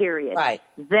habit, period. Right.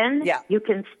 Then you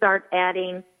can start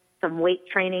adding some weight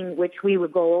training, which we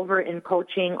would go over in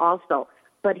coaching also.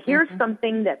 But here's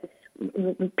something that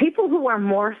people who are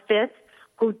more fit,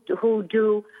 who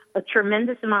do a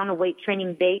tremendous amount of weight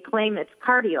training, they claim it's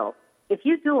cardio. If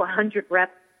you do 100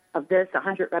 reps of this,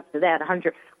 100 reps of that,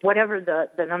 100, whatever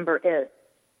the number is,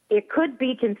 it could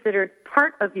be considered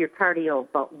part of your cardio.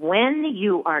 But when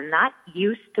you are not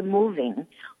used to moving,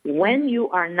 when you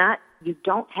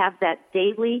don't have that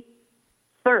daily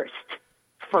thirst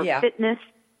for fitness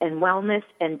and wellness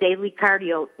and daily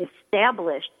cardio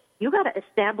established, you got to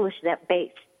establish that base.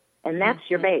 And that's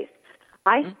your base.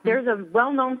 There's a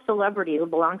well-known celebrity who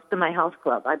belongs to my health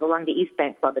club. I belong to East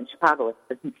Bank Club in Chicago.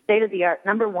 It's the state-of-the-art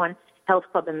 #1 health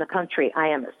club in the country. I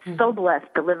am so blessed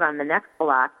to live on the next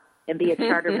block and be a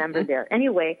charter member there.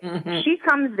 Anyway, she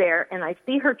comes there, and I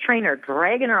see her trainer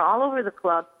dragging her all over the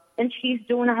club, and she's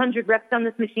doing 100 reps on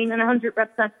this machine and 100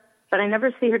 reps on, but I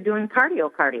never see her doing cardio.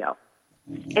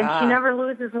 And she never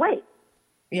loses weight.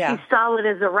 Yeah. She's solid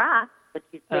as a rock, but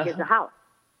she's big as a house.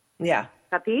 Yeah.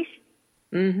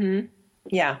 Capiche?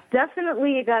 Yeah.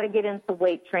 Definitely you got to get into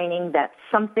weight training. That's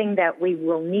something that we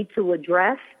will need to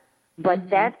address, but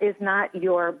that is not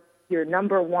your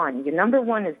number one. Your number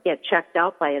one is get checked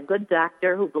out by a good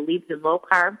doctor who believes in low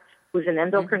carb, who's an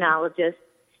endocrinologist.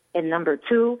 And number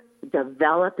two,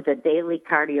 develop the daily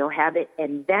cardio habit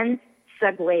and then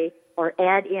segue or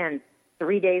add in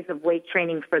 3 days of weight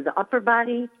training for the upper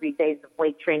body, 3 days of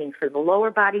weight training for the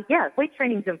lower body. Yeah, weight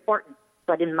training is important.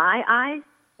 But in my eyes,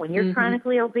 when you're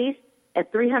chronically obese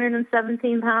at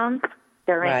 317 pounds,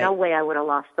 there ain't no way I would have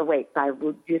lost the weight by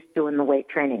just doing the weight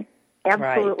training.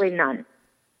 Absolutely none.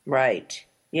 Right.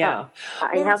 Yeah.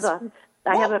 I have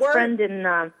a friend in.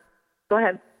 Go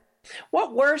ahead.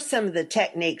 What were some of the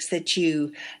techniques that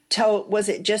you told? Was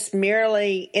it just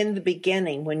merely in the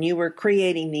beginning when you were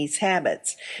creating these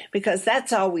habits? Because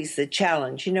that's always the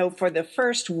challenge. You know, for the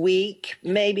first week,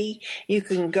 maybe you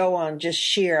can go on just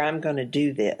sheer, I'm going to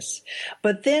do this.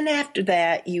 But then after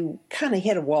that, you kind of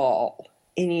hit a wall.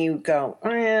 And you go,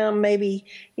 well, maybe,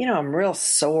 I'm real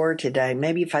sore today.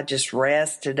 Maybe if I just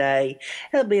rest today,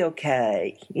 it'll be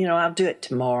okay. I'll do it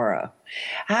tomorrow.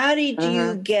 How did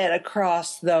you get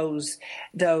across those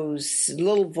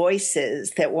little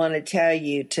voices that want to tell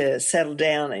you to settle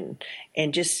down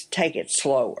and just take it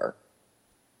slower?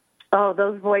 Oh,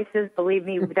 those voices, believe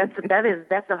me,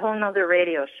 that's a whole nother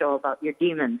radio show about your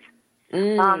demons.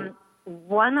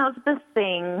 One of the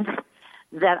things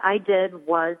that I did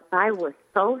was I was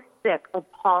so sick of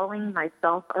hauling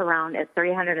myself around at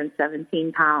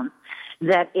 317 pounds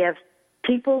that if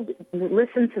people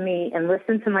listen to me and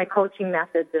listen to my coaching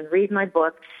methods and read my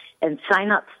book and sign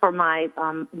up for my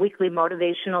weekly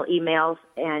motivational emails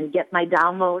and get my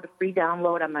free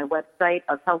download on my website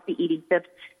of healthy eating tips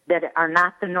that are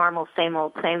not the normal same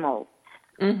old.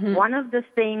 One of the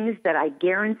things that I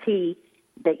guarantee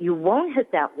that you won't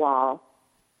hit that wall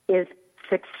is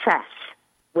success.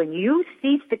 When you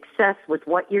see success with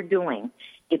what you're doing,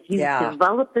 if you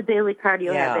develop the daily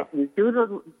cardio habit, you do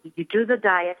the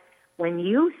diet, when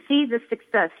you see the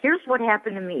success, here's what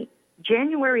happened to me.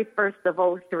 January 1st of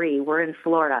 2003, we're in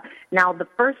Florida. Now, the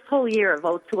first whole year of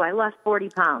 2002, I lost 40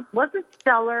 pounds. Wasn't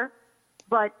stellar,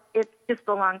 but it's just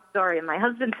a long story. And my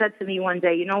husband said to me one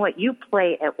day, you know what, you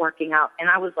play at working out. And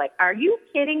I was like, are you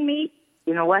kidding me?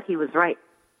 You know what? He was right.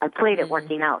 I played at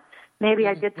working out. Maybe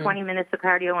I did 20 minutes of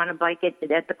cardio on a bike at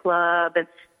the club and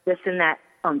this and that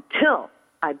until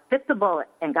I bit the bullet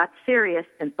and got serious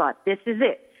and thought, this is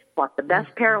it. Bought the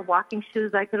best pair of walking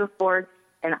shoes I could afford,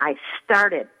 and I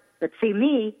started. But see,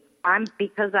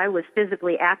 because I was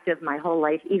physically active my whole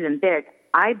life, even big,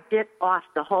 I bit off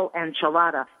the whole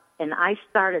enchilada, and I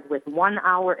started with 1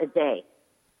 hour a day.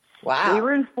 Wow. We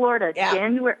were in Florida,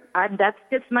 January. That's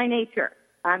just my nature.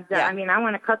 I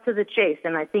want to cut to the chase,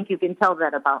 and I think you can tell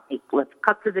that about me. Let's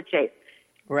cut to the chase.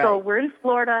 Right. So we're in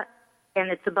Florida, and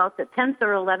it's about the 10th or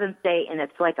 11th day, and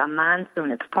it's like a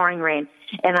monsoon. It's pouring rain,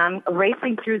 and I'm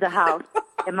racing through the house,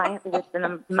 and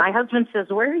my husband says,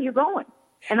 where are you going?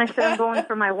 And I said, I'm going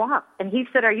for my walk. And he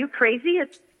said, are you crazy?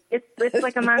 It's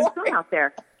like a monsoon out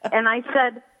there. And I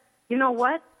said, you know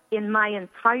what? In my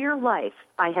entire life,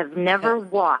 I have never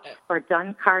walked or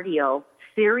done cardio,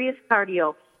 serious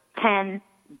cardio, 10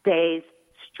 days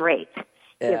straight.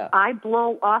 Yeah. If I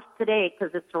blow off today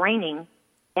because it's raining,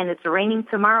 and it's raining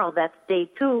tomorrow, that's day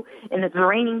 2, and it's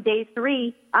raining day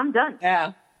 3, I'm done.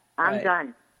 Yeah. I'm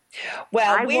done.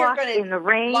 Well, I walked in the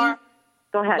rain. Laura,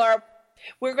 go ahead. Laura,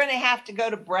 we're going to have to go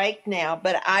to break now,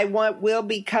 but we'll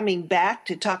be coming back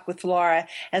to talk with Laura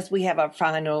as we have our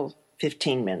final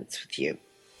 15 minutes with you.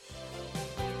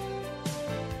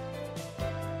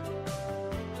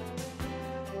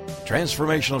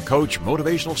 Transformational coach,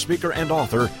 motivational speaker, and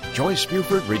author Joyce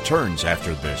Buford returns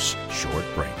after this short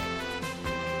break.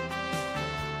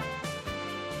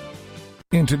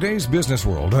 In today's business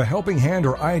world, a helping hand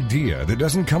or idea that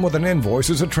doesn't come with an invoice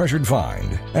is a treasured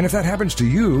find. And if that happens to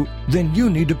you, then you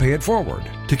need to pay it forward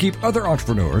to keep other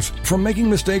entrepreneurs from making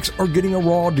mistakes or getting a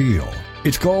raw deal.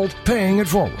 It's called Paying It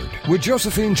Forward with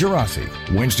Josephine Girassi,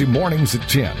 Wednesday mornings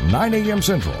at 9 a.m.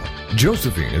 Central.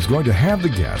 Josephine is going to have the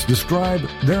guests describe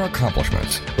their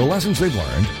accomplishments, the lessons they've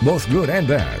learned, both good and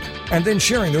bad, and then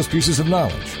sharing those pieces of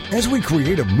knowledge as we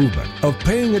create a movement of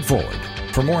paying it forward.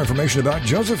 For more information about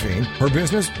Josephine, her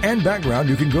business, and background,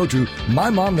 you can go to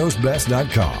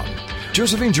mymomknowsbest.com.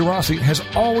 Josephine Girassi has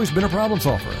always been a problem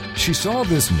solver. She saw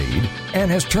this need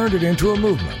and has turned it into a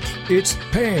movement. It's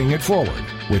Paying It Forward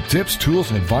with tips,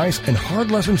 tools, and advice and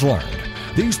hard lessons learned.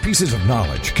 These pieces of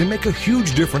knowledge can make a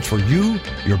huge difference for you,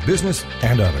 your business,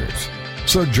 and others.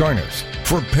 So join us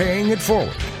for Paying It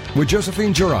Forward with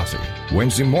Josephine Girassi,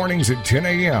 Wednesday mornings at 10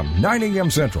 a.m., 9 a.m.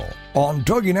 Central on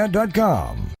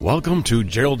TogiNet.com. Welcome to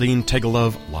Geraldine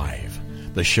Tegelove Live,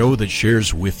 the show that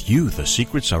shares with you the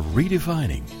secrets of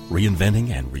redefining,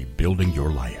 reinventing, and rebuilding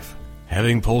your life.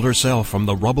 Having pulled herself from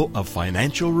the rubble of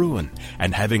financial ruin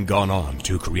and having gone on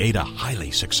to create a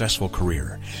highly successful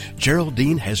career,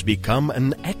 Geraldine has become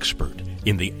an expert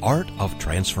in the art of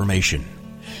transformation.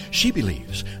 She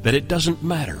believes that it doesn't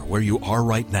matter where you are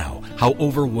right now, how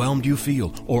overwhelmed you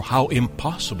feel, or how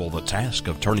impossible the task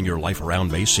of turning your life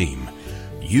around may seem.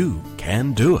 You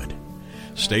can do it.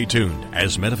 Stay tuned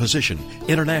as metaphysician,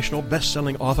 international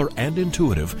best-selling author, and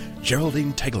intuitive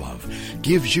Geraldine Tegelove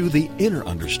gives you the inner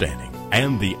understanding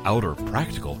and the outer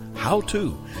practical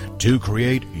how-to to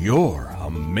create your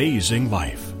amazing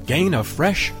life. gain a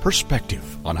fresh perspective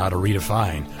on how to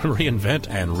redefine, reinvent,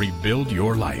 and rebuild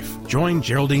your life. Join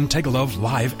Geraldine Tegelov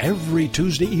live every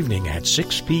Tuesday evening at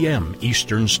 6 p.m.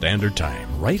 Eastern Standard Time,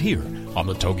 right here on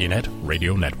the TogiNet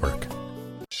Radio Network.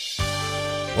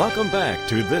 Welcome back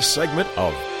to this segment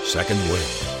of Second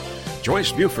Wind.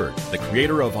 Joyce Buford, the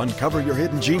creator of Uncover Your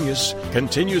Hidden Genius,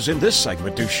 continues in this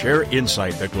segment to share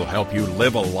insight that will help you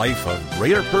live a life of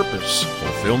greater purpose,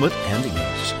 fulfillment, and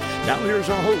ease. Now here's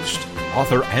our host,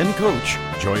 author and coach,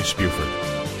 Joyce Buford.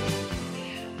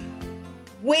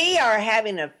 We are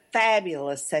having a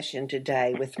fabulous session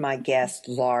today with my guest,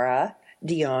 Laura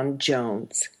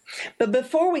Dion-Jones. But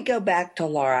before we go back to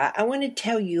Laura, I want to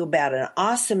tell you about an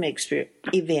awesome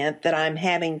event that I'm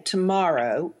having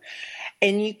tomorrow,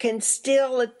 and you can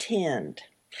still attend.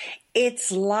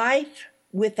 It's Life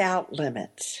Without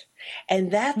Limits,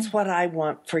 and that's what I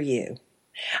want for you.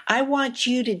 I want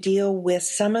you to deal with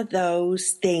some of those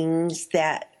things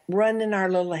that run in our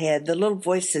little head, the little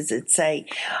voices that say,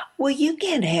 well, you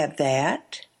can't have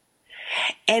that.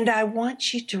 And I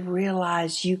want you to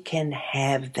realize you can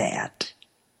have that.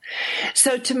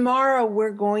 So tomorrow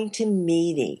we're going to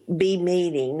be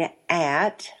meeting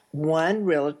at One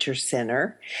Realtor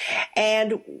Center,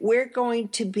 and we're going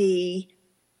to be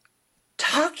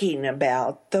talking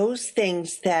about those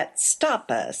things that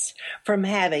stop us from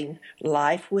having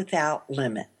life without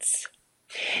limits.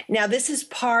 Now, this is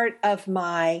part of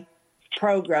my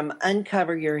program,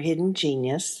 Uncover Your Hidden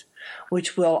Genius,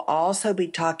 which we'll also be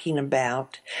talking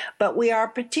about, but we are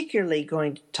particularly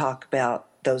going to talk about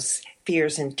those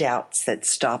fears and doubts that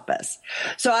stop us.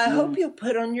 So I hope you'll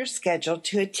put on your schedule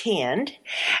to attend,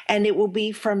 and it will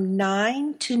be from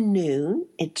 9 to noon.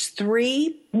 It's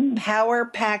 3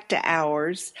 power-packed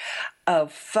hours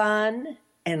of fun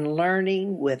and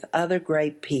learning with other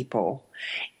great people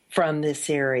from this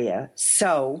area.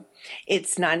 So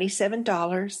it's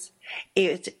 $97.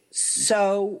 It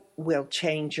so will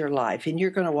change your life, and you're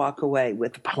going to walk away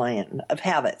with a plan of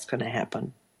how that's going to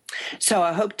happen. So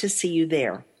I hope to see you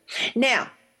there. Now,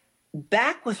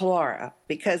 back with Laura,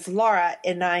 because Laura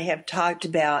and I have talked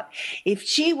about if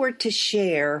she were to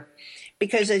share,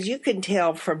 because as you can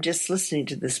tell from just listening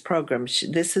to this program,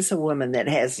 this is a woman that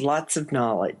has lots of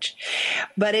knowledge.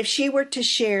 But if she were to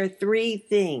share 3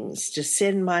 things to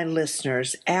send my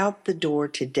listeners out the door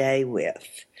today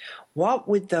with, what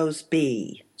would those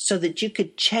be so that you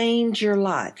could change your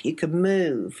life? You could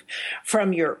move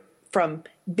from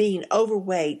being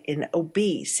overweight and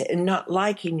obese and not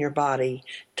liking your body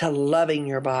to loving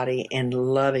your body and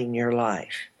loving your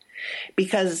life.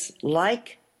 Because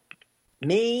like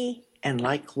me and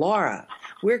like Laura,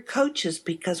 we're coaches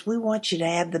because we want you to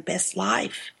have the best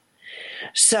life.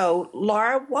 So,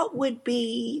 Laura, what would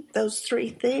be those 3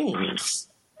 things?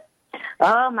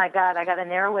 Oh, my God, I got to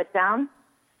narrow it down?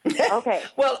 Okay.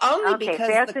 Well, only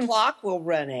because the clock will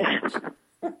run out.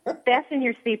 Fasten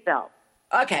your seatbelt.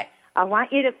 Okay. I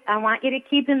want you to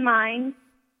keep in mind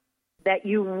that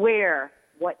you wear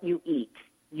what you eat.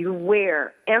 You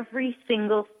wear every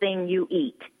single thing you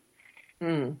eat.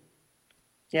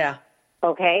 Yeah.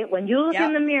 Okay? When you look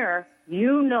in the mirror,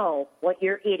 you know what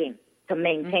you're eating to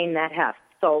maintain that heft.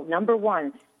 So, number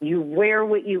 1, you wear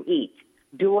what you eat.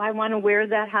 Do I want to wear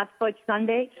that hot fudge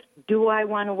sundae? Do I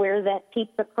want to wear that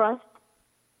pizza crust?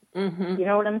 Mm-hmm. You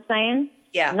know what I'm saying?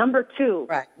 Yeah. Number 2,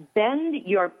 bend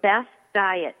your best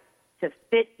diet to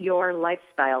fit your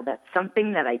lifestyle. That's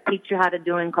something that I teach you how to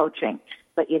do in coaching.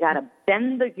 But you got to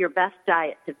bend your best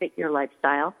diet to fit your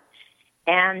lifestyle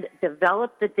and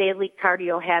develop the daily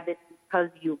cardio habit, because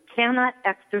you cannot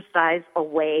exercise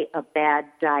away a bad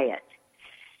diet.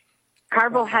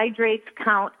 Carbohydrates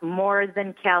count more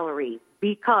than calories,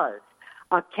 because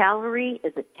a calorie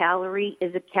is a calorie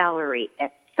is a calorie,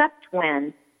 except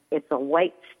when it's a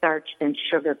white starch and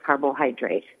sugar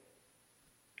carbohydrate.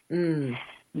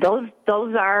 Those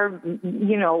are,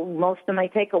 most of my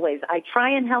takeaways. I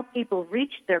try and help people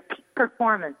reach their peak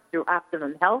performance through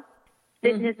optimum health,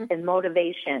 fitness, and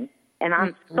motivation. And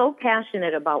I'm so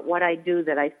passionate about what I do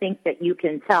that I think that you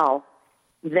can tell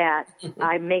that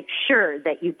I make sure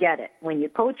that you get it. When you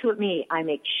coach with me, I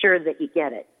make sure that you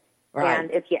get it. Right.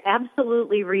 And if you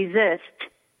absolutely resist,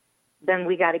 then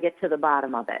we got to get to the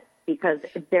bottom of it, because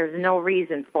there's no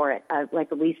reason for it.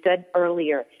 Like we said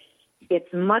earlier,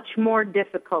 it's much more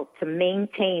difficult to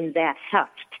maintain that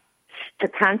heft, to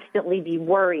constantly be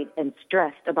worried and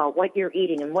stressed about what you're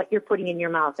eating and what you're putting in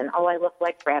your mouth, and, oh, I look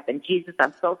like crap, and Jesus,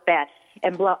 I'm so fat,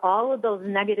 and blah, all of those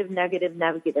negative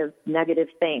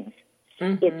things.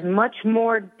 Mm-hmm. It's much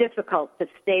more difficult to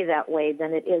stay that way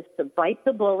than it is to bite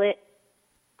the bullet,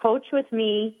 coach with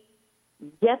me,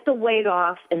 get the weight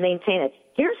off, and maintain it.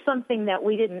 Here's something that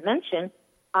we didn't mention.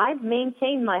 I've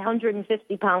maintained my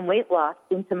 150-pound weight loss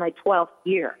into my 12th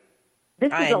year.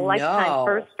 This is a lifetime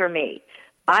first for me.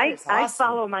 I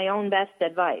follow my own best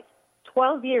advice.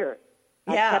 12 years,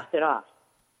 I kept it off.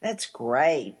 That's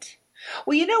great.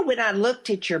 Well, you know, when I looked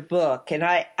at your book, and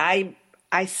I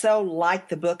so like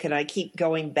the book, and I keep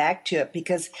going back to it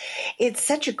because it's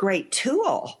such a great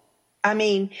tool. I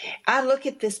mean, I look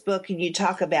at this book and you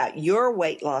talk about your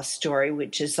weight loss story,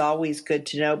 which is always good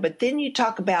to know, but then you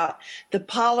talk about the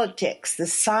politics, the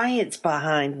science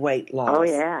behind weight loss. Oh,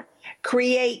 yeah.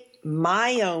 Create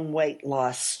my own weight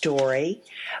loss story,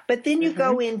 but then you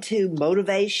go into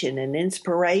motivation and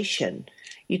inspiration.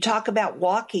 You talk about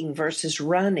walking versus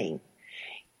running.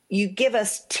 You give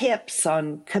us tips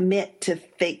on commit to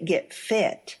get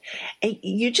fit. And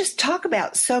you just talk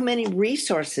about so many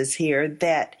resources here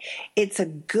that it's a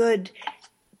good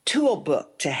tool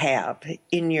book to have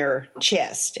in your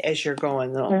chest as you're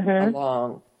going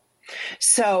along.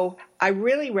 So I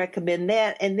really recommend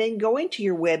that. And then going to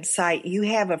your website, you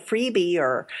have a freebie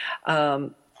or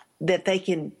that they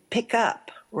can pick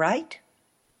up, right?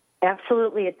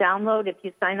 Absolutely. A download if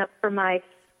you sign up for my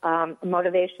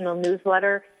motivational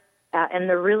newsletter. And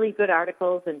they're really good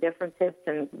articles and different tips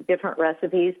and different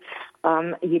recipes.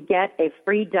 You get a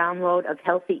free download of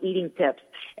healthy eating tips.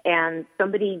 And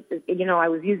somebody, you know, I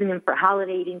was using them for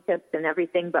holiday eating tips and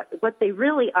everything, but what they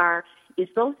really are is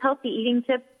those healthy eating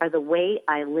tips are the way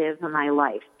I live my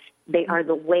life. They are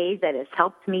the way that has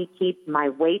helped me keep my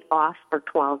weight off for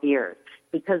 12 years.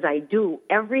 Because I do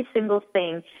every single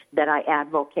thing that I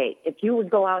advocate. If you would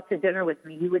go out to dinner with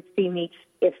me, you would see me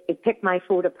pick my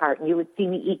food apart, and you would see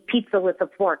me eat pizza with a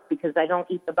fork because I don't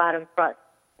eat the bottom crust,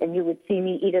 and you would see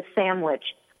me eat a sandwich,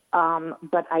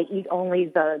 but I eat only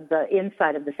the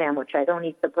inside of the sandwich. I don't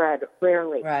eat the bread,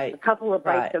 rarely. Right. A couple of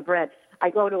bites of bread. I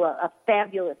go to a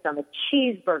I'm a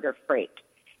cheeseburger freak,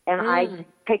 and I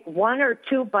take 1 or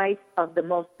 2 bites of the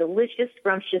most delicious,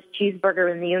 scrumptious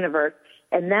cheeseburger in the universe.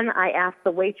 And then I ask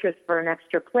the waitress for an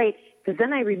extra plate because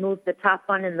then I remove the top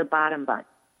bun and the bottom bun.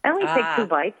 I only take 2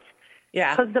 bites.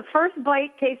 Yeah. Because the first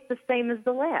bite tastes the same as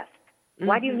the last.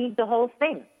 Why do you need the whole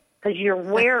thing? Because you're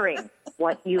wearing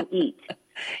what you eat.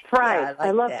 Fries.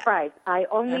 I love fries. I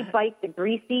only bite the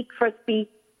greasy, crispy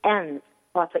ends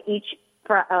off of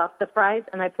off the fries,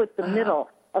 and I put the middle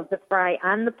of the fry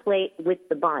on the plate with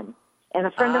the bun. And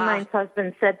a friend of mine's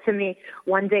husband said to me,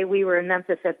 one day we were in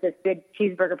Memphis at this big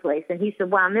cheeseburger place, and he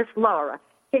said, "Well, Miss Laura,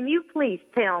 can you please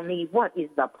tell me what is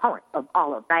the point of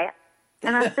all of that?"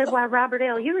 And I said, "Well, Robert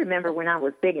L., you remember when I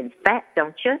was big and fat,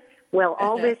 don't you? Well,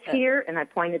 all this here," and I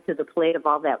pointed to the plate of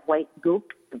all that white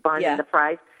goop, the bun and the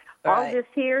fries, all this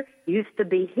here used to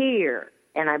be here.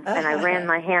 And I ran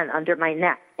my hand under my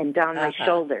neck and down my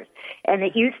shoulders. And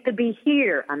it used to be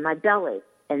here on my belly.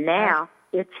 And now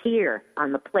it's here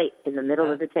on the plate in the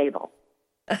middle of the table.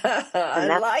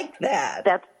 I like that.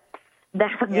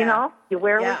 That's you know, you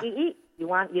wear what you eat. You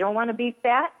don't want to be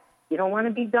fat. You don't want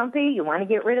to be dumpy. You want to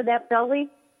get rid of that belly.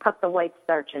 Cut the white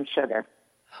starch and sugar.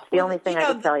 It's the only thing I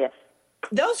can tell you.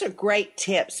 Those are great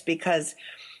tips because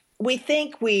we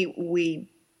think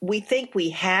we think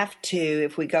we have to,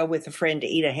 if we go with a friend to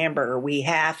eat a hamburger, we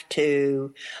have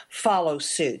to follow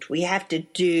suit. We have to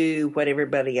do what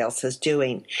everybody else is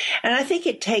doing. And I think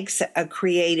it takes a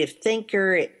creative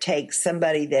thinker. It takes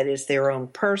somebody that is their own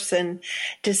person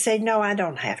to say, no, I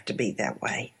don't have to be that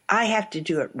way. I have to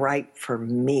do it right for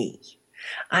me.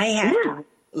 I have to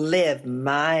live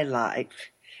my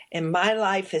life. And my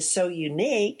life is so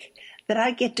unique that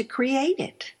I get to create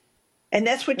it. And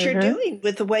that's what you're doing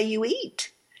with the way you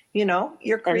eat. You know,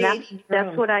 you're creating. And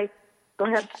that's what go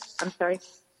ahead. I'm sorry.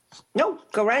 No,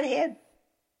 go right ahead.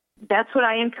 That's what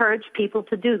I encourage people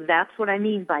to do. That's what I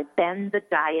mean by bend the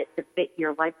diet to fit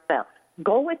your lifestyle.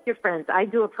 Go with your friends. I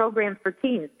do a program for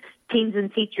teens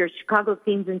and teachers, Chicago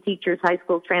Teens and Teachers High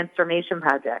School Transformation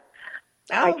Project.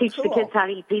 I teach the kids how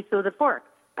to eat pizza with a fork.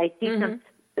 I teach them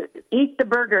eat the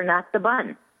burger, not the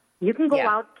bun. You can go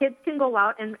out, kids can go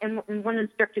out, and one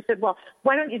instructor said, well,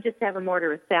 why don't you just have them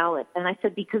order a salad? And I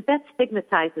said, because that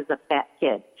stigmatizes a fat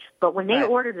kid. But when they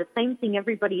order the same thing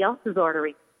everybody else is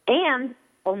ordering and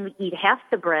only eat half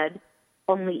the bread,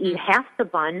 only eat half the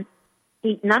bun,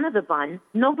 eat none of the bun,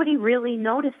 nobody really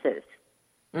notices.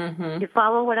 You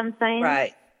follow what I'm saying?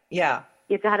 Right, yeah.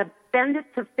 You got to bend it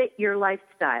to fit your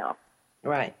lifestyle.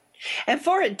 Right. And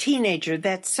for a teenager,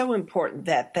 that's so important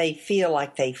that they feel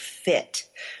like they fit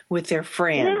with their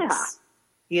friends.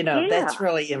 Yeah. You know, that's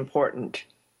really important.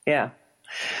 Yeah.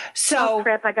 So, oh,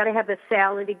 crap, I got to have the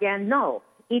salad again. No,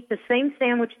 eat the same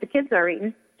sandwich the kids are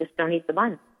eating, just don't eat the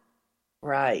bun.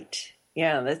 Right.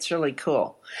 Yeah, that's really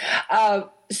cool.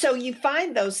 So you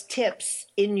find those tips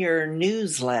in your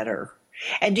newsletter.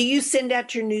 And do you send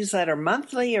out your newsletter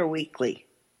monthly or weekly?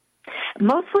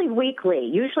 Mostly weekly,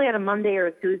 usually on a Monday or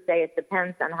a Tuesday. It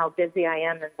depends on how busy I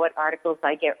am and what articles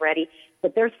I get ready.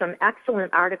 But there's some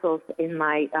excellent articles in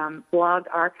my blog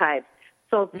archives.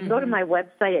 So go to my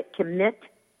website at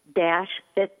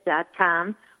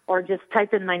commit-fit.com or just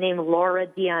type in my name,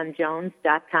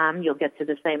 LauraDion-Jones.com. You'll get to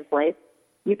the same place.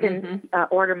 You can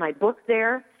order my book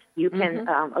there. You can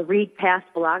read past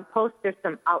blog posts. There's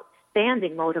some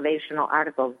outstanding motivational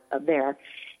articles there.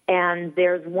 And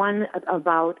there's one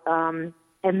about, and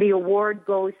the award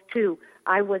goes to,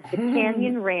 I was the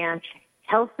Canyon Ranch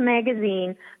Health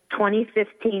Magazine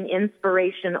 2015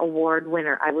 Inspiration Award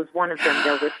winner. I was one of them.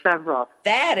 There were several.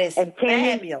 That is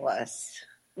fabulous.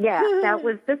 Yeah,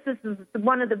 this is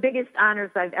one of the biggest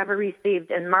honors I've ever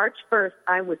received. And March 1st,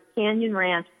 I was Canyon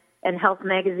Ranch and Health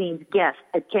Magazine's guest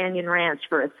at Canyon Ranch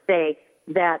for a stay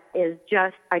that is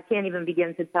just, I can't even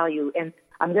begin to tell you. And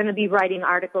I'm going to be writing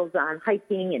articles on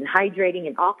hiking and hydrating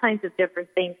and all kinds of different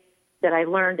things that I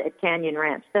learned at Canyon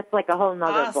Ranch. That's like a whole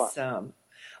nother book. Awesome.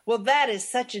 Well, that is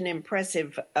such an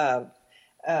impressive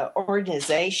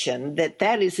organization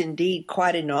that is indeed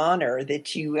quite an honor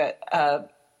that you have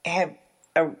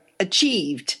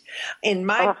achieved. In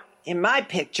my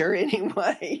picture,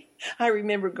 anyway, I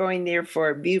remember going there for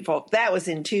a beautiful. That was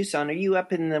in Tucson. Are you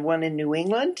up in the one in New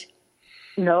England?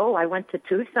 No, I went to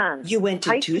Tucson. You went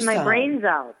to Tucson. My brains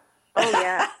out. Oh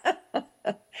yeah.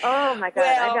 Oh my God,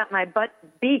 I got my butt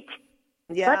beat.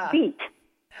 Yeah. Butt beat.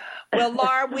 Well,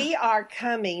 Laura, we are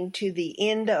coming to the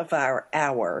end of our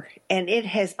hour, and it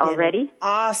has been an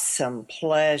awesome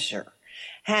pleasure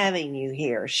having you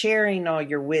here, sharing all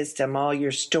your wisdom, all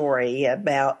your story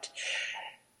about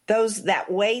that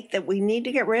weight that we need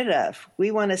to get rid of. We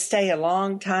want to stay a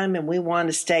long time, and we want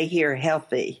to stay here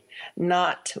healthy,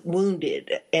 not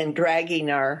wounded and dragging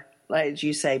our, as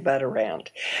you say, butt around.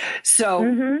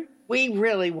 So we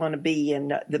really want to be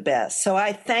in the best. So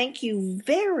I thank you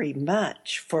very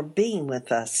much for being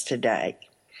with us today.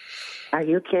 Are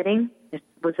you kidding? It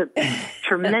was a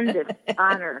tremendous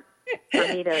honor for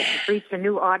me to reach a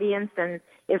new audience. And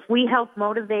if we help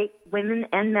motivate women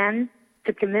and men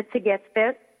to commit to get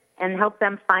fit and help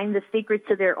them find the secret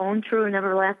to their own true and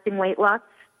everlasting weight loss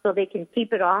so they can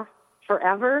keep it off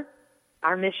forever,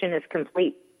 our mission is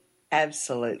complete.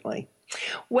 Absolutely.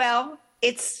 Well,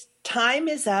 time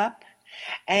is up,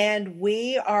 and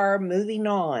we are moving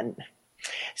on.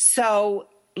 So,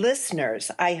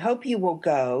 listeners, I hope you will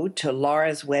go to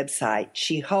Laura's website.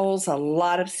 She holds a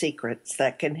lot of secrets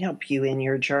that can help you in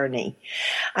your journey.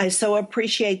 I so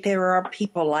appreciate there are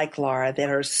people like Laura that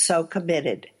are so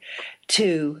committed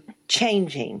to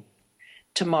changing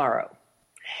tomorrow.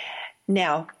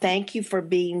 Now, thank you for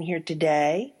being here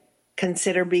today.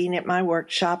 Consider being at my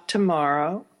workshop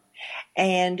tomorrow.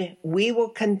 And we will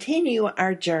continue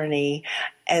our journey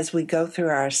as we go through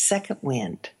our second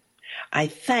wind. I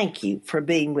thank you for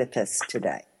being with us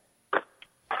today.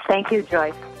 Thank you,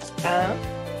 Joyce.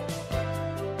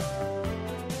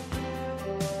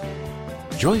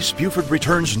 Joyce Buford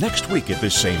returns next week at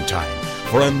this same time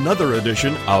for another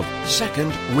edition of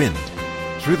Second Wind.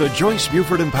 Through the Joyce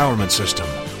Buford Empowerment System,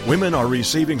 women are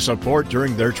receiving support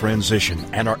during their transition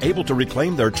and are able to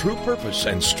reclaim their true purpose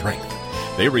and strength.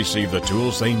 They receive the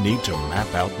tools they need to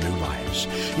map out new lives.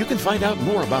 You can find out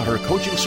more about her coaching